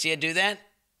 dyslexia, do that?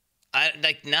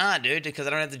 Like, nah, dude, because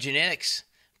I don't have the genetics.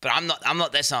 But I'm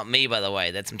not. That's not me, by the way.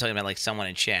 I'm talking about like someone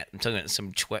in chat. I'm talking about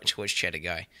some Twitch chatter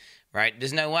guy, right?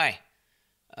 There's no way.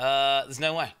 There's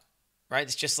no way, right?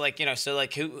 It's just like, you know. So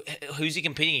like, who's he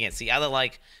competing against? The other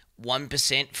like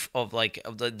 1% of like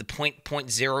of the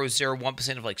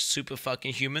 0.001% of like super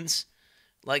fucking humans.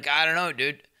 Like, I don't know,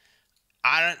 dude.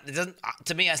 It doesn't.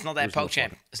 To me, it's not that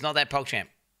PogChamp. It's not that PogChamp.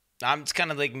 It's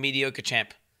kind of like mediocre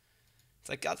champ. It's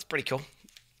like, oh, that's pretty cool.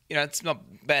 You know, it's not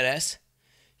badass.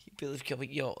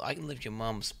 Yo, I can lift your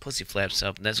mom's pussy flaps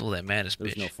up. That's all that matters,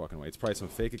 There's bitch. no fucking way. It's probably some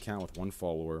fake account with 1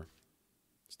 follower.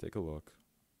 Let's take a look.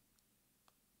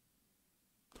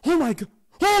 Oh my god!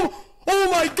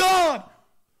 Oh my god!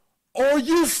 Are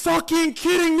you fucking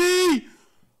kidding me?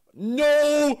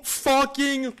 No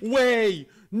fucking way!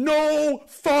 No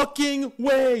fucking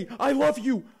way! I love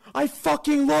you! I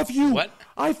fucking love you! What?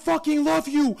 I fucking love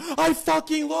you! I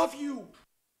fucking love you!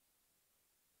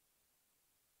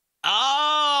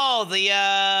 Oh,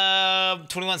 the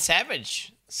 21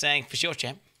 Savage saying for sure,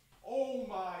 champ. Oh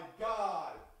my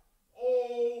god!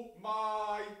 Oh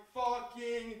my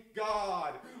fucking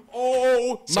god!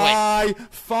 Oh my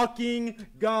fucking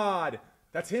god!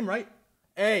 That's him, right?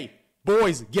 Hey,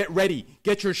 boys, get ready.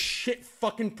 Get your shit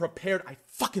fucking prepared. I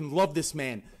fucking love this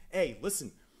man. Hey,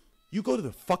 listen. You go to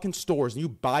the fucking stores and you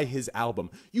buy his album.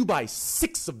 You buy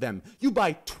 6 of them. You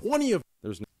buy 20 of them.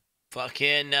 There's no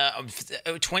Fucking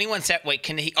 21 Savage. Wait,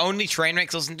 can he only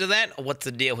Trainwrecks listen to that? Or what's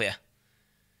the deal here?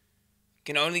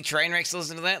 Can only Trainwrecks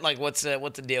listen to that? Like, what's the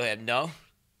deal here? No?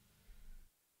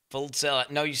 Full sellout.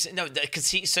 No, you said no,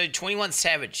 because so 21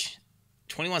 Savage.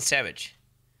 21 Savage.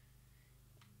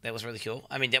 That was really cool.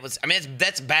 I mean, that's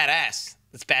badass.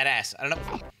 That's badass. I don't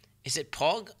know. Is it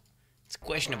Pog? It's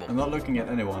questionable. I'm not looking at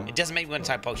anyone. It doesn't make me want to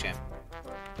type PogChamp.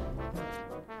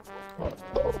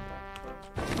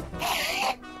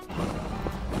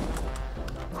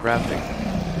 Crafting.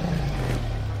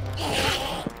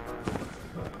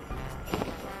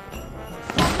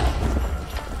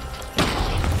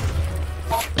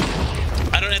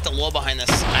 I don't have the lore behind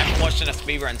this. I haven't watched enough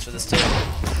speedruns for this too.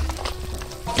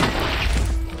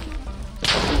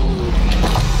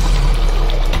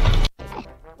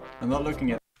 I'm not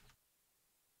looking at.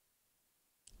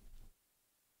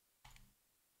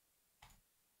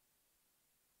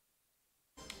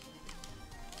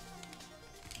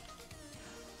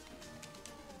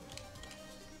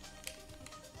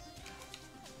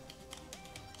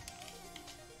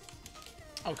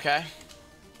 Okay.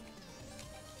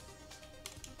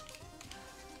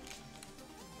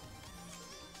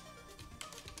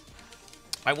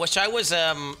 I wish I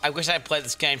had played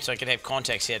this game so I could have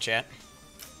context here, chat.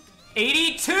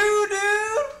 82, dude!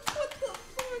 What the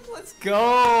fuck? Let's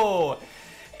go!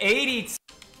 82.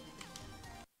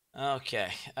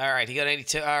 Okay. Alright, he got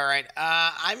 82. Alright.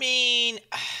 I mean...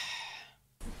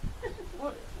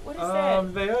 What is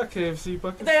that? They are KFC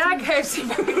buckets. They are KFC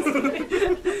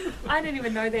buckets. I didn't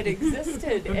even know that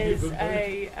existed as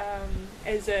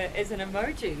an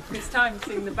emoji. First time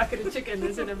seeing the bucket of chicken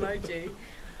as an emoji.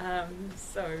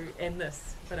 And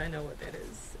this, but I know what that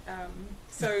is.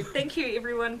 So thank you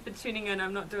everyone for tuning in.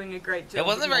 I'm not doing a great job. It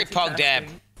wasn't very Pog Dab.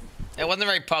 It wasn't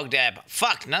very Pog Dab.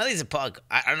 Fuck, none of these are Pog.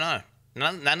 I don't know.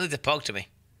 None of these are Pog to me.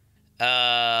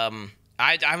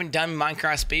 I haven't done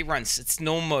Minecraft speedruns. It's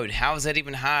normal mode. How is that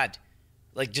even hard?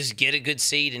 Like, just get a good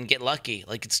seed and get lucky.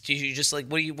 Like, it's you just like,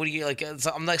 what do you like?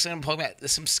 I'm like saying, talking about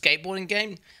there's some skateboarding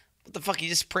game. What the fuck? You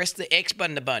just press the X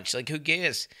button a bunch. Like, who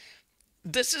cares?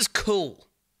 This is cool.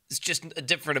 It's just a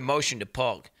different emotion to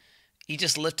Pog. He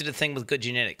just lifted a thing with good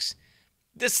genetics.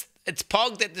 It's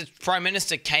Pog that the Prime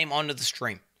Minister came onto the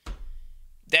stream.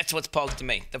 That's what's Pog to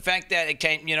me. The fact that it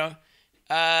came,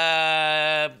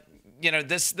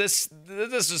 this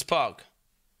is Pog.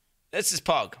 This is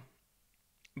Pog.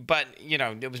 But,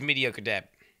 it was mediocre dab.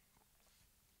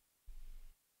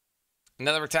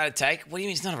 Another retarded take? What do you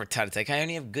mean it's not a retarded take? I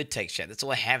only have good takes, chat. That's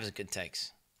all I have is good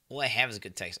takes. All I have is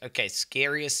good takes. Okay,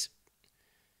 Scariest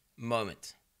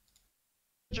Moment.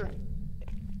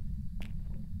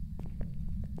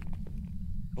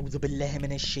 أعوذ بالله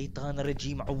من الشيطان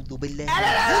الرجيم أعوذ بالله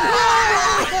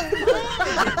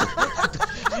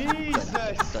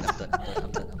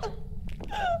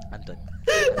I'm done.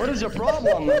 What is your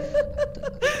problem? I'm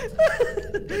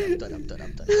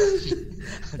done.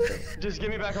 Just get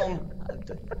me back home. I'm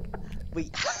done.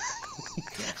 Wait,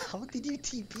 how did you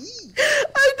TP?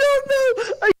 I don't know.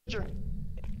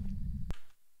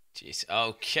 Jeez.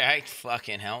 Okay.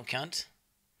 Fucking hell, cunt.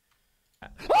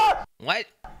 What?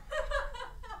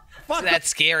 So that's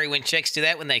scary when chicks do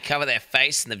that, when they cover their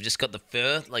face and they've just got the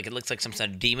fur, like it looks like some sort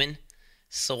of demon.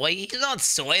 Soy? He's not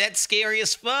soy. That's scary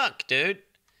as fuck, dude.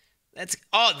 That's...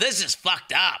 Oh, this is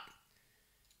fucked up.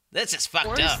 This is fucked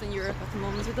worse up. in Europe at the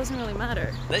moment, so it doesn't really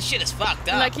matter. This shit is fucked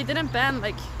up. Like, he didn't ban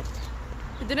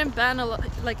a lot,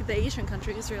 like, the Asian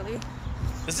countries, really.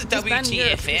 This is He just banned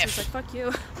Europe because WTFF. he's like, fuck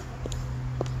you.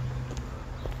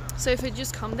 So if you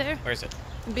just come there... Where is it?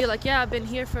 And be like, yeah, I've been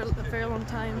here for a very long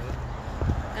time.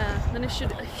 Then it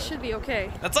should be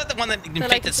okay. That's like the one that But,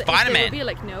 infected if they Spider-Man. would be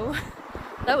like, no.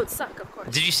 That would suck, of course.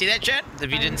 Did you see that, chat?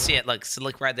 If you didn't see it, look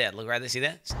right there. Look right there. See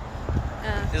that?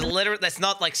 There's literally, that's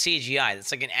not like CGI.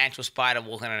 That's like an actual spider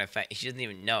walking on her face. She doesn't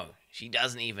even know. She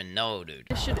doesn't even know, dude.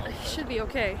 It should be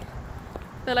okay.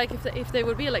 But like, if they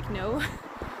would be like, no,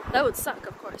 that would suck,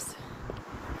 of course.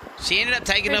 She ended up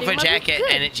taking off her jacket,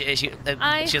 and she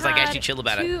was like actually chill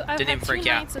about it. Didn't even freak out. I've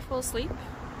had 2 nights of full sleep.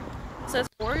 So it's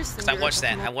worse than So I Europe watched at the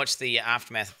that. I moment. watched the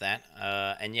aftermath of that.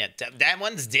 And yeah, that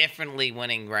one's definitely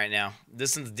winning right now.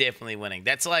 This one's definitely winning.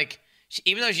 That's like,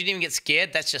 even though she didn't even get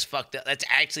scared, that's just fucked up. That's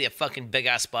actually a fucking big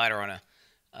ass spider on her.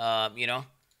 You know?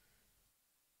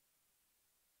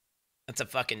 That's a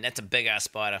big ass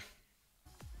spider.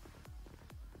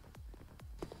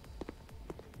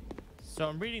 So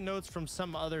I'm reading notes from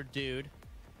some other dude.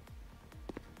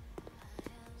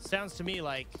 Sounds to me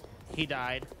like he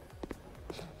died.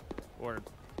 Or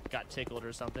got tickled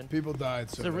or something. People died,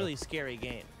 It's so a really scary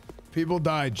game. People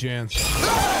died, Chance.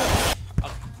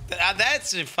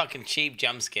 That's a fucking cheap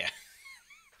jump scare.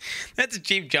 That's a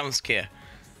cheap jump scare.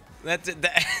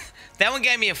 That one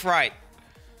gave me a fright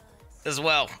as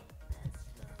well.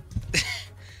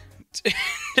 To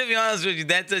be honest with you,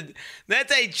 that's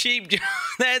a cheap.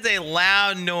 That's a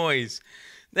loud noise.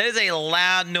 That is a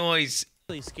loud noise.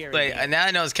 Really scary. Wait, now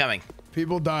I know it's coming.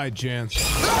 People died, Chance.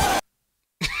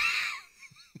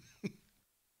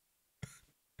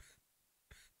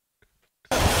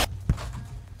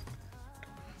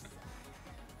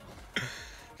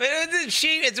 But it was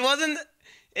cheap. It wasn't.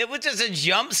 It was just a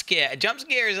jump scare. A jump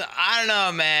scare is. I don't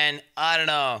know, man. I don't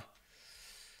know.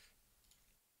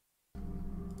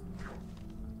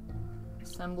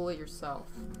 Assemble it yourself.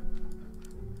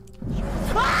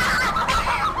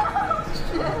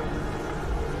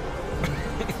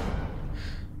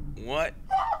 What?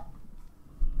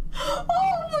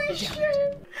 Holy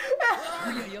shit!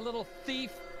 You little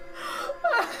thief.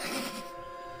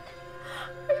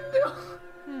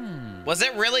 Was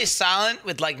it really silent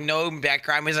with like no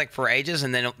background music for ages,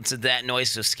 and then that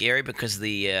noise was scary because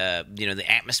the the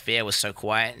atmosphere was so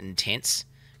quiet and tense?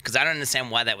 Because I don't understand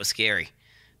why that was scary.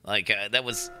 Like that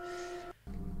was.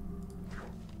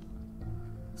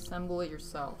 Assemble it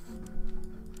yourself.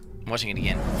 I'm watching it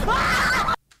again.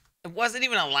 It wasn't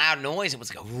even a loud noise. It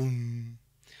was like a boom.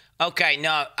 Okay,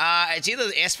 no. It's either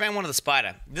the S-Fan one or the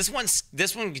spider. This one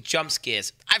jump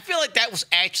scares. I feel like that was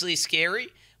actually scary.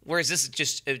 Whereas this is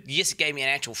just, yes, it gave me an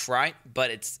actual fright,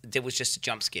 but it was just a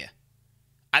jump scare.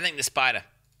 I think the spider.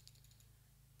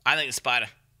 I think the spider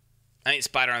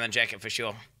on the jacket for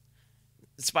sure.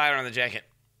 The spider on the jacket.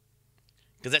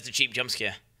 Because that's a cheap jump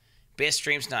scare. Best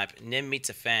Streamsnipe. Nym meets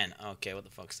a fan. Okay, what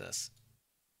the fuck's this?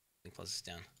 Let me close this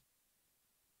down.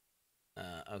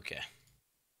 Okay.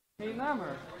 Hey,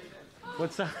 Nammer.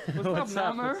 What's up? What's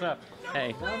up, Nammer? What's up?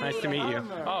 Hey, nice to meet you.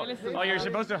 Oh, you're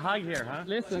supposed to hug here, huh?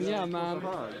 Listen, yeah, man.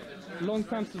 Long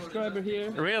time subscriber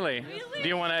here. Really? Do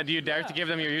you dare to give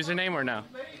them your username or no?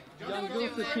 Young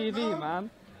Goose TV, man.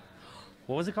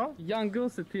 What was it called? Young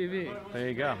Goose TV. There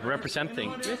you go,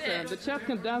 representing. Listen, the chat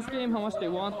can dance game how much they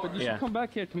want, but you should come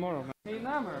back here tomorrow, man. Hey,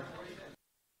 Nammer.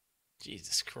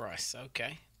 Jesus Christ.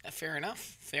 Okay. Fair enough.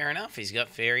 Fair enough. He's got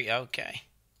fairy. Okay.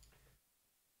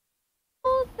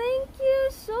 Oh, thank you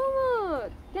so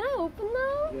much. Can I open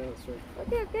now? Yeah, sure.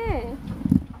 Okay.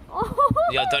 Oh.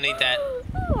 Yo, don't eat that. Oh,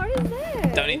 what is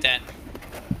this? Don't eat that.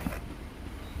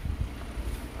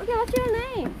 Okay, what's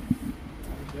your name?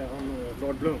 Yeah, I'm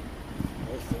Lord Bloom.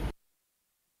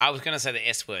 I was gonna say the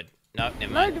S word. No,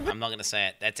 never mind. I'm not gonna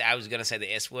say it. I was gonna say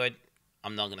the S word.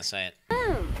 I'm not gonna say it.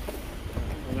 I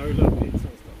know you love pizza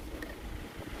and stuff.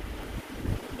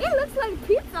 You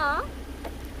Aw.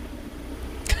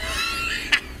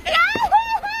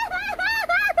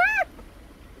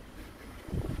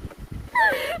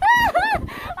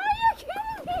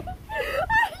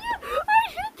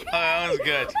 Oh, that was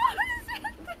good.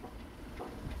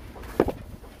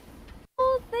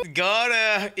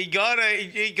 He got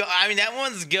I mean, that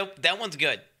one's good. That one's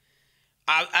good.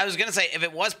 I was gonna say, if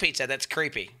it was pizza, that's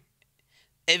creepy.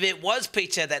 If it was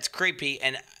pizza, that's creepy.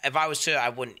 And if I was her, I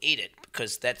wouldn't eat it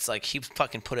because that's like he's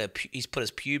put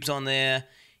his pubes on there.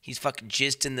 He's fucking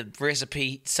jizzed in the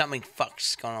recipe. Something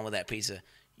fuck's going on with that pizza.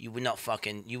 You would not fuck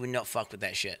with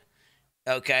that shit.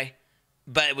 Okay,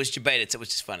 but it was debated, so it was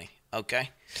just funny. Okay,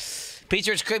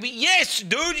 pizza is creepy. Yes,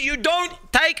 dude, you don't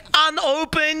take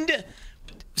unopened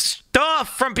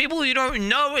stuff from people you don't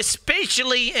know,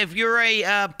 especially if you're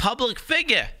a public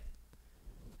figure.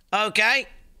 Okay,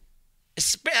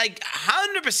 like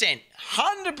 100%.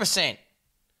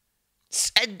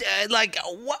 Like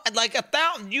what? Like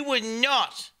 1,000? You would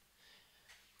not,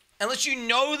 unless you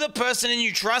know the person and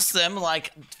you trust them.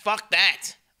 Like fuck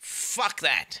that.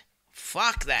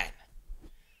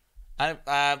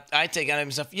 I take out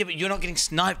of stuff. Yeah, but you're not getting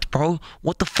sniped, bro.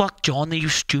 What the fuck, John? Are you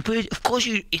stupid? Of course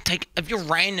you take. If you're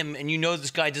random and you know this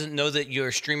guy doesn't know that you're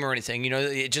a streamer or anything, you know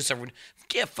it's just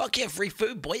fuck yeah, free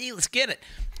food, boy. Let's get it.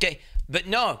 Okay, but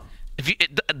no, if you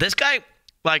this guy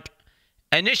like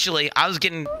initially I'm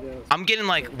getting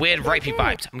like weird rapey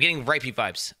vibes. I'm getting rapey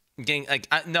vibes. I'm getting like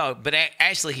no, but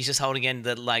actually he's just holding in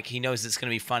that like he knows it's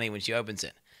gonna be funny when she opens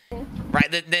it.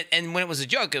 Right, and when it was a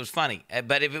joke, it was funny.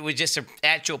 But if it was just an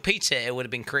actual pizza, it would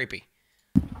have been creepy.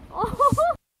 Do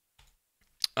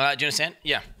you understand?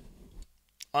 Yeah.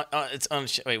 It's on.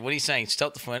 Wait, what are you saying?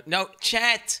 Stop the phone. No,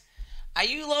 chat. Are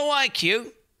you low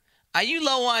IQ? Are you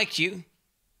low IQ?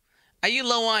 Are you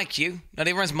low IQ? Not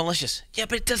everyone's malicious. Yeah,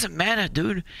 but it doesn't matter,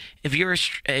 dude. If you're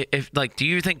do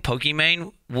you think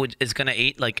Pokimane is gonna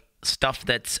eat like stuff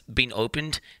that's been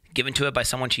opened, given to her by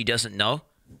someone she doesn't know?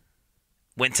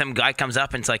 When some guy comes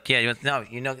up and it's like, yeah, no,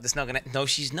 you know, that's not gonna. No,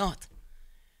 she's not.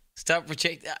 Stop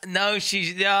rejecting. No,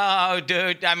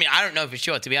 dude. I mean, I don't know for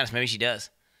sure. To be honest, maybe she does.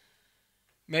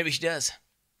 But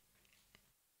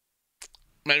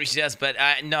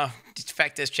no. The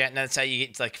fact is, chat. No, that's how you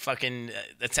get like fucking.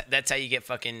 That's how you get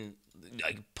fucking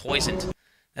like poisoned.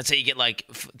 That's how you get like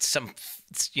some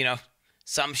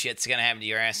shit's gonna happen to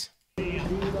your ass.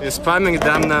 You're spamming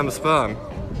damn name spam.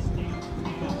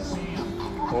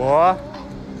 О!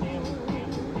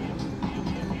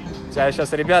 Тебя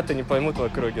сейчас ребята не поймут в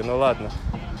округе, ну ладно.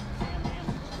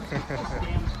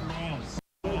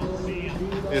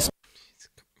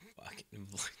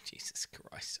 Jesus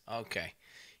Christ. Okay.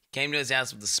 Came to his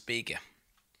house with the speaker.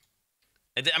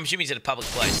 I'm assuming he's at a public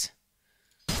place.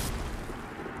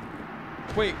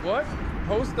 Wait, what?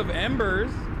 Host of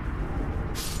Embers?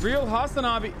 Real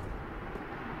Hasanabi.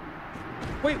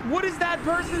 Wait, what is that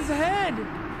person's head?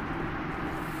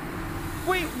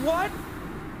 Wait, what?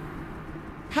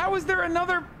 How is there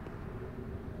another?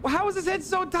 How is his head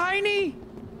so tiny?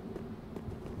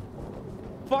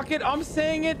 Fuck it, I'm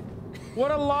saying it.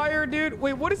 What a liar, dude.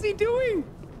 Wait, what is he doing?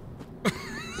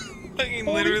 Fucking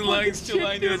literally lying, still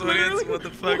lying to his audience. What the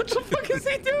fuck? What the fuck is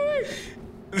he doing?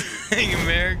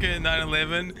 America in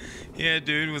 9/11. Yeah,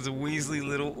 dude, was a Weasley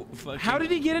little fucking. How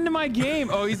did he get into my game?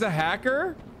 Oh, he's a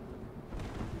hacker?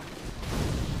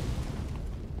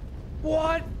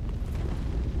 What?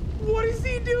 What is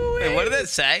he doing? Wait, what did it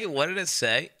say? What did it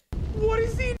say? What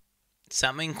is he?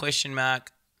 Something question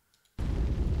mark.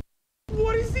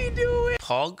 What is he doing?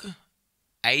 Pog?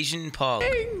 Asian Pog.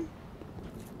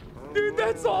 Dude,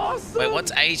 that's awesome. Wait,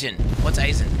 what's Asian? What's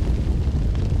Asian?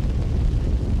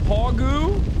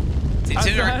 Pogu?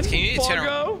 Can you turn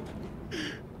around?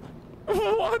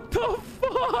 What the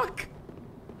fuck?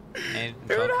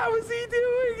 Dude, how is he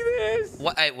doing this?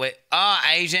 What? Wait. Oh,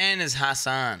 Asian is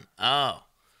Hassan. Oh.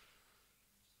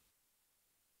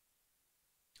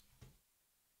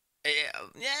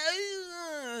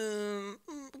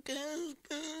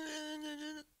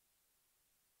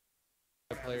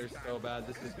 Player's so bad.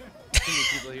 This is too many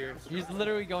people here. He's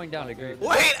literally going down. Agree.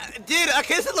 Wait, dude.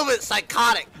 Okay, it's a little bit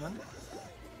psychotic.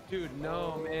 Dude,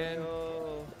 no, man.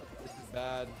 No. This is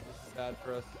bad. This is bad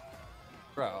for us,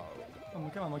 bro.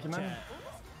 Come on, lucky man.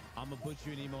 I'm gonna put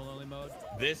you in emo only mode.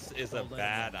 This is a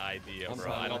bad idea,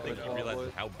 bro. I don't think he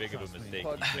realizes how big of a mistake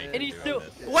he's making. And he's still.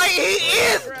 Wait, he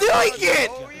is doing it!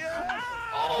 Oh, yeah.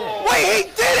 Oh. Wait, he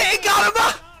did it! He got him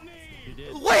up!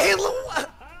 Wait,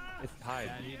 it's tied,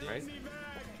 right?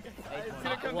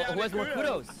 Who has more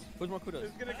kudos? Who's more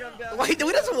kudos? Wait, do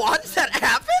we just watch that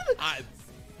happen?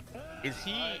 Is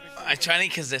he? I'm trying to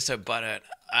because they're so buttered.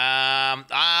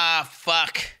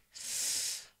 Fuck.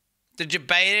 the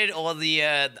debated or the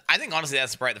I think honestly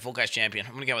that's right, the Fall Guys champion.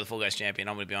 I'm gonna go with the Fall Guys champion.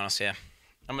 I'm gonna be honest here.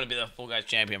 I'm gonna be the Fall Guys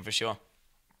champion for sure.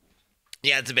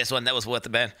 Yeah, it's the best one. That was worth the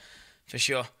ban for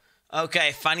sure.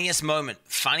 Okay, funniest moment.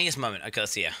 Funniest moment. Okay,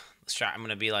 let's see. Let's try. I'm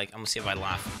gonna see if I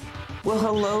laugh. Well,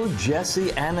 hello,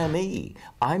 Jesse and Annie.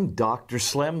 I'm Dr.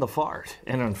 Slam the Fart,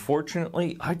 and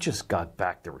unfortunately, I just got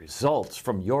back the results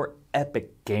from your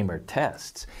Epic Gamer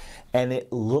tests, and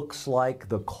it looks like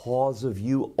the cause of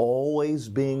you always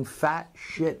being fat,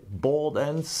 shit, bald,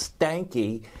 and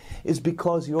stanky is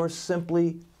because you're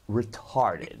simply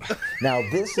retarded. Now,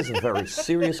 this is a very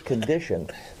serious condition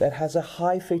that has a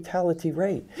high fatality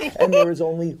rate, and there is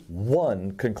only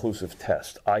one conclusive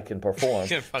test I can perform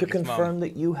to confirm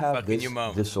that you have this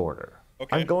disorder.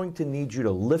 Okay. I'm going to need you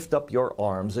to lift up your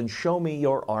arms and show me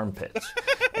your armpits.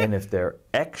 And if they're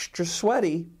extra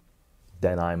sweaty,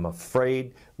 then I'm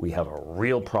afraid we have a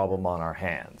real problem on our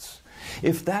hands.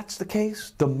 If that's the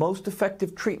case, the most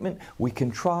effective treatment we can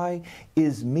try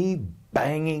is me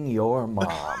banging your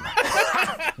mom.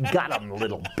 Got him,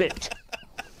 little bitch.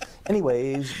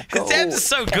 Anyways, go dabs is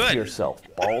so good. Yourself,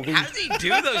 Baldy. How does he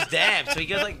do those dabs? So he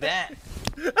goes like that.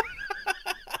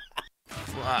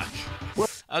 Fuck.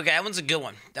 Okay, that one's a good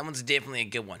one. That one's definitely a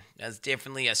good one. That's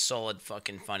definitely a solid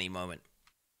fucking funny moment.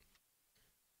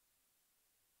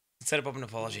 Set up an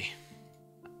apology.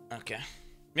 Okay.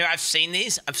 Yeah, I've seen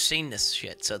these. I've seen this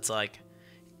shit. So it's like,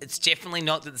 it's definitely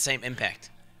not the same impact.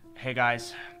 Hey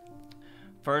guys,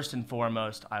 first and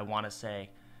foremost, I want to say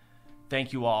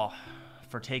thank you all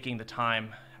for taking the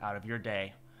time out of your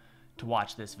day to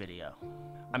watch this video.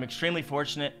 I'm extremely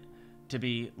fortunate to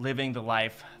be living the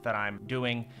life that I'm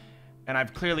doing, and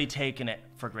I've clearly taken it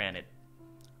for granted.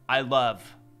 I love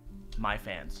my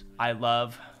fans. I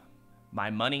love my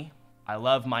money. I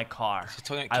love my car.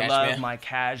 I love my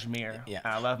cashmere. Yeah.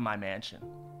 And I love my mansion.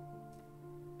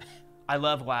 I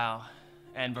love WoW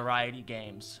and variety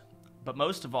games. But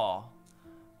most of all,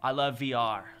 I love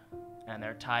VR and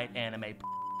their tight anime.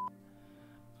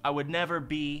 I would never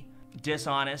be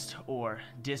dishonest or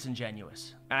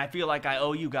disingenuous. And I feel like I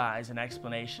owe you guys an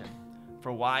explanation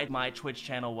for why my Twitch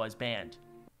channel was banned.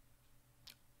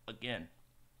 Again.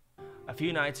 A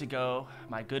few nights ago,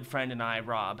 my good friend and I,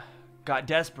 Rob, got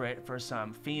desperate for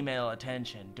some female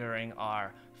attention during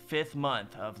our 5th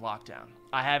month of lockdown.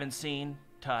 I haven't seen,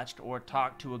 touched, or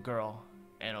talked to a girl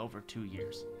in over 2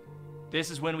 years.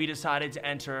 This is when we decided to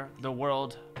enter the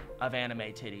world of anime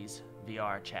titties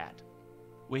VR chat.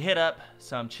 We hit up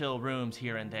some chill rooms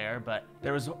here and there, but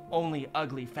there was only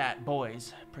ugly fat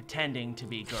boys pretending to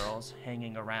be girls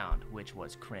hanging around, which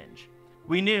was cringe.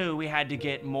 We knew we had to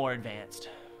get more advanced.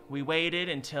 We waited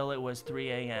until it was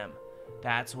 3 a.m.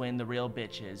 That's when the real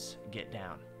bitches get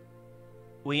down.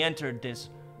 We entered this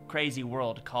crazy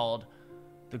world called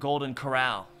the Golden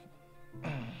Corral.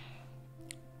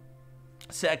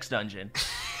 Sex dungeon.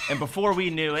 And before we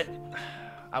knew it,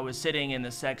 I was sitting in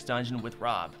the sex dungeon with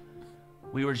Rob.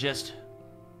 We were just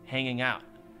hanging out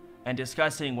and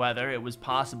discussing whether it was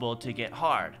possible to get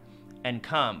hard and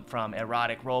come from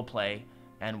erotic roleplay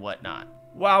and whatnot.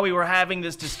 While we were having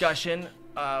this discussion,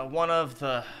 one of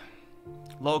the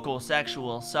local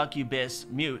sexual succubus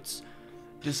mutes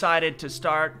decided to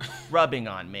start rubbing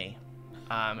on me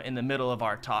in the middle of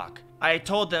our talk. I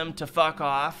told them to fuck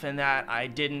off and that I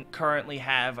didn't currently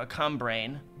have a cum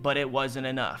brain, but it wasn't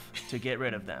enough to get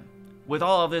rid of them. With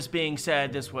all of this being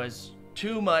said, this was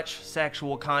too much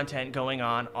sexual content going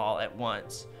on all at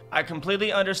once. I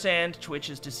completely understand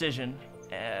Twitch's decision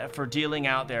for dealing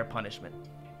out their punishment.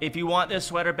 If you want this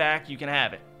sweater back, you can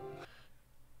have it.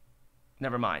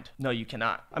 Never mind. No, you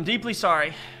cannot. I'm deeply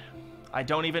sorry. I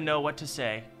don't even know what to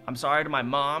say. I'm sorry to my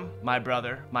mom, my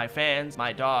brother, my fans,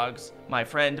 my dogs, my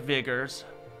friend Vigors.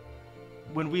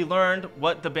 When we learned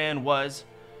what the ban was,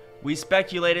 we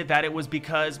speculated that it was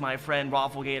because my friend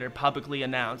Rafflegator publicly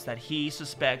announced that he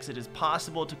suspects it is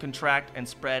possible to contract and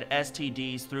spread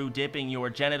STDs through dipping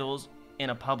your genitals in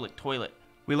a public toilet.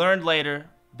 We learned later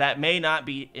that may not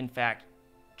be, in fact,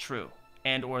 true,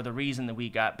 and or the reason that we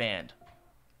got banned.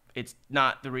 It's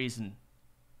not the reason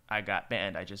I got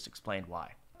banned, I just explained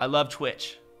why. I love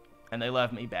Twitch, and they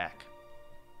love me back.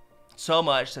 So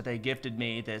much that they gifted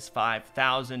me this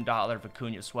 $5,000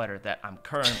 Vicuña sweater that I'm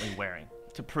currently wearing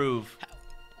to prove.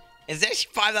 Is it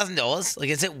actually $5,000? Like,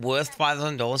 is it worth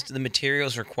 $5,000? Do the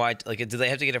materials required? Like, do they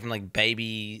have to get it from like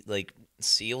baby like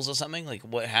seals or something? Like,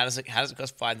 what? How does it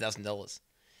cost $5,000?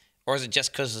 Or is it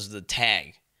just because of the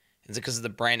tag? Is it because of the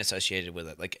brand associated with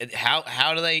it? Like, how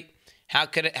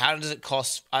does it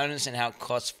cost? I don't understand how it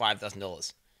costs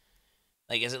 $5,000.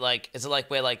 Like, is it like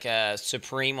where like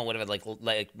Supreme or whatever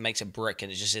like makes a brick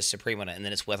and it just says Supreme on it and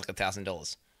then it's worth like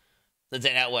 $1,000? Is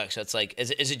that how it works? So it's like,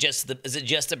 is it just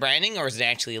the branding, or is it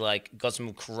actually like got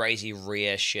some crazy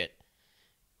rare shit?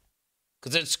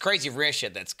 Because it's crazy rare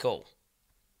shit. That's cool.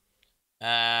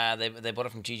 They bought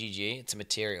it from GGG. It's a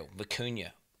material,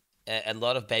 vicuña, a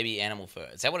lot of baby animal fur.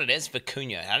 Is that what it is?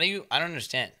 Vicuña. I don't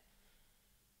understand.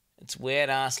 It's weird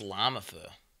ass llama fur.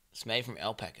 It's made from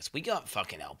alpacas. We got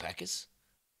fucking alpacas.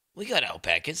 We got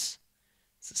alpacas.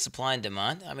 It's supply and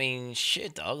demand. I mean,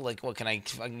 shit, dog. Like, what, can I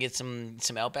fucking get some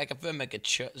alpaca fur, make a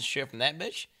shirt from that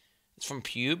bitch? It's from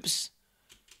pubes.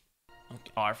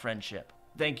 Okay. Our friendship.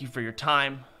 Thank you for your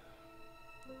time.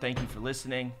 Thank you for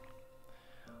listening.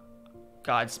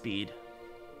 Godspeed.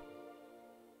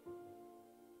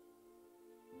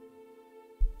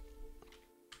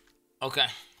 Okay.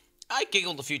 I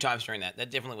giggled a few times during that.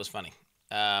 That definitely was funny.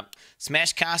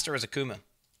 Smashcaster as Akuma.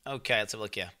 Okay, let's have a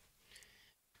look, yeah.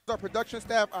 Our production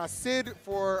staff, Sid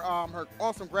for her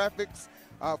awesome graphics.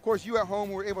 Of course, you at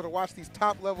home were able to watch these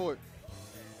top-level,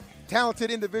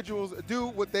 talented individuals do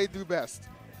what they do best.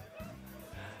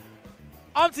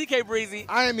 I'm TK Breezy.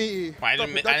 I am EE. Wait, I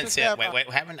didn't see it. Wait, what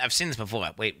happened? I've seen this before.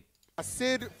 Wait.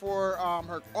 Sid for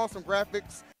her awesome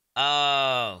graphics.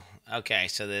 Oh, okay.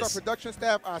 So there's our production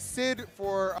staff, Sid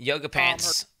for yoga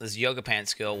pants. There's yoga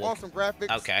pants girl. Awesome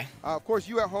graphics. Okay. Of course,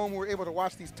 you at home were able to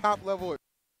watch these top-level,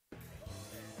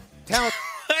 talented.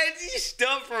 Why did he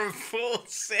stop for a full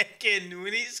second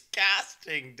when he's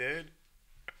casting, dude?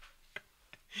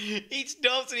 He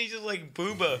stops and he's just like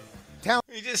booba.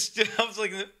 He just stops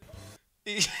like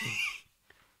he's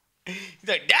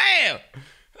like, damn.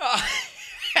 Oh.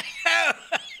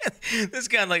 This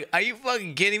guy like, are you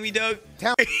fucking kidding me, dog?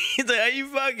 He's like, are you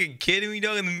fucking kidding me,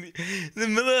 dog? In the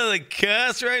middle of the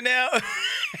cast right now.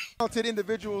 Talented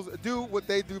individuals do what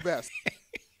they do best.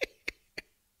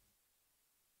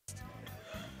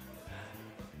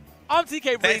 I'm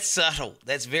TK Breezy. That's subtle.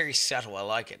 That's very subtle. I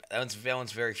like it. That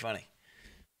one's very funny.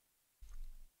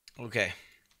 Okay.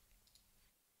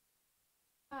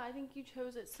 I think you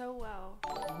chose it so well.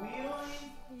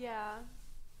 Really? Yeah.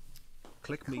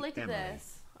 Click me, Click Emily.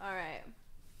 this. All right.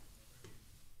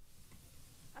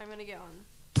 I'm gonna get on.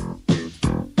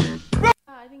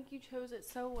 I think you chose it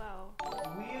so well.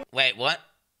 Wait, what?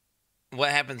 What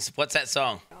happens? What's that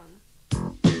song?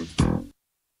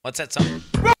 What's that song?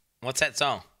 What's that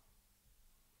song?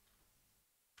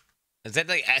 Is that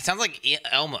like? It sounds like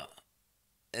Elmo.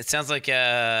 It sounds like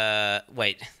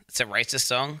wait, it's a racist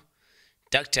song.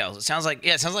 DuckTales. It sounds like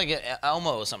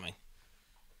Elmo or something.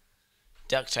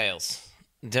 DuckTales.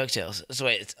 So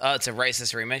wait, it's a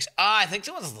racist remix. Oh, I think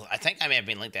I may have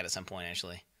been linked that at some point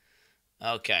actually.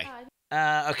 Okay.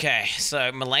 Okay.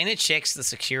 So Milena checks the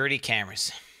security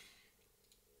cameras.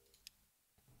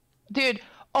 Dude,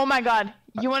 oh my God!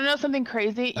 You want to know something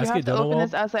crazy? You have to open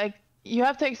this as you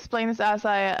have to explain this as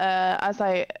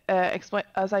I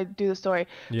do the story.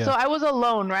 Yeah. So I was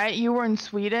alone, right? You were in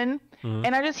Sweden,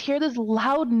 and I just hear this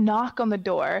loud knock on the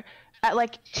door at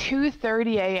like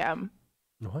 2:30 a.m.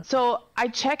 What? So I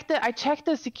check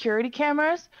the security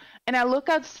cameras, and I look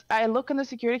in the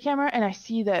security camera, and I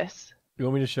see this. You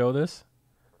want me to show this?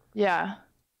 Yeah.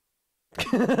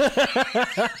 And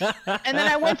then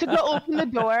I went to go open the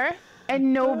door,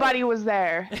 and nobody was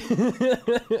there.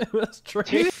 That's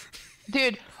true.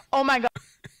 Dude, oh my God.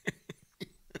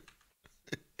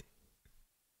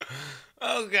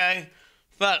 Okay.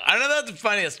 Fuck. I don't know if that's the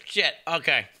funniest shit.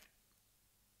 Okay.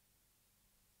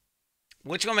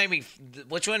 Which one made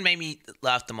me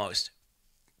laugh the most?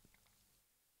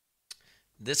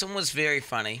 This one was very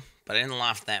funny, but I didn't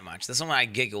laugh that much. This one I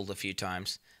giggled a few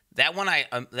times. That one I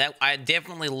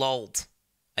definitely lolled.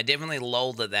 I definitely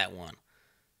lolled at that one.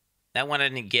 That one I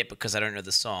didn't get because I don't know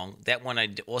the song. That one I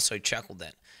also chuckled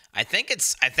at. I think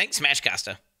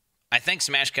Smashcaster. I think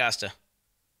Smashcaster.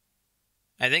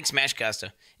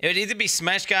 It would either be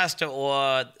Smashcaster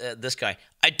or this guy.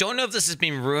 I don't know if this has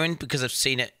been ruined because I've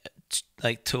seen it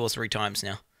like 2 or 3 times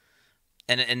now.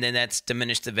 And then that's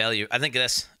diminished the value. I think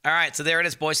this. All right, so there it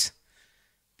is, boys.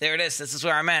 There it is. This is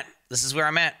where I'm at. So this is where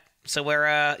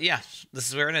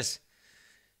it is.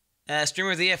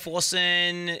 Streamer of the year,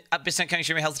 Forsen, up% coming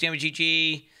streamer, Health Gamer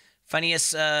GG.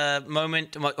 Funniest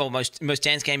moment, or most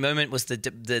DansGame moment was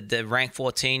the rank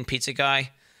 14 pizza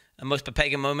guy. Most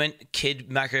Pepega moment, kid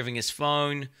microwaving his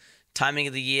phone. Timing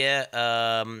of the year,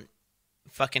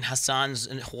 fucking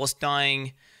Hassan's horse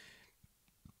dying.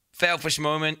 Failfish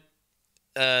moment,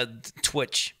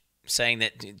 Twitch saying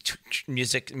that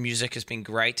music has been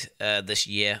great this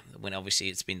year, when obviously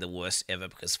it's been the worst ever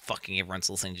because fucking everyone's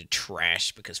listening to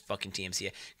trash because fucking TM's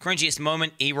here. Cringiest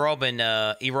moment, E-Rob and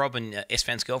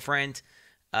S-Fan's girlfriend.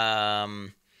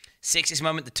 Sexiest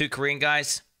moment, the 2 Korean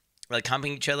guys. like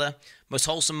humping each other. Most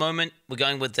wholesome moment, we're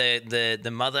going with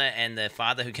the mother and the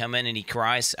father who come in and he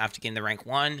cries after getting the rank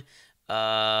 1.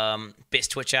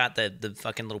 Best Twitch art, the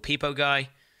fucking little peepo guy.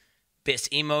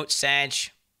 Best emote, Sag.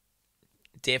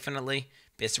 Definitely.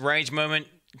 Best rage moment,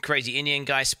 crazy Indian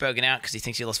guy spoken out because he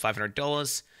thinks he lost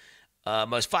 $500.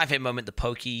 Most 5-hit moment, the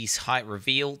Pokey's height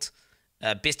revealed.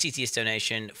 Best TTS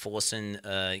donation, Forsen,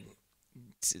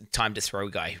 time to throw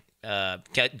guy.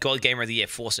 God Gamer of the Year,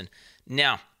 Forsen.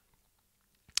 Now,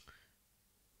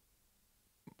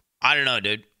 I don't know,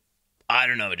 dude.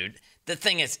 The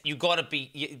thing is, you gotta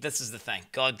be, this is the thing.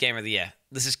 God Gamer of the Year.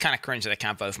 This is kind of cringe that I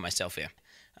can't vote for myself here.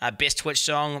 Best Twitch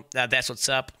song, That's What's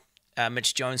Up.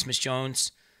 Mitch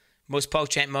Jones. Most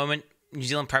PogChamp moment, New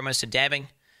Zealand Prime Minister dabbing.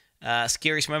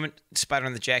 Scariest moment, Spider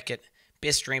on the Jacket.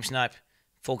 Best Streamsnipe,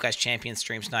 Fall Guys Champion,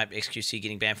 Streamsnipe, XQC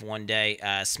getting banned for 1 day.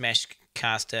 Smash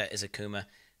Caster is Akuma.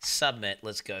 Submit,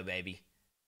 let's go, baby.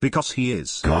 Because he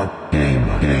is God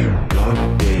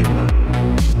Gamer.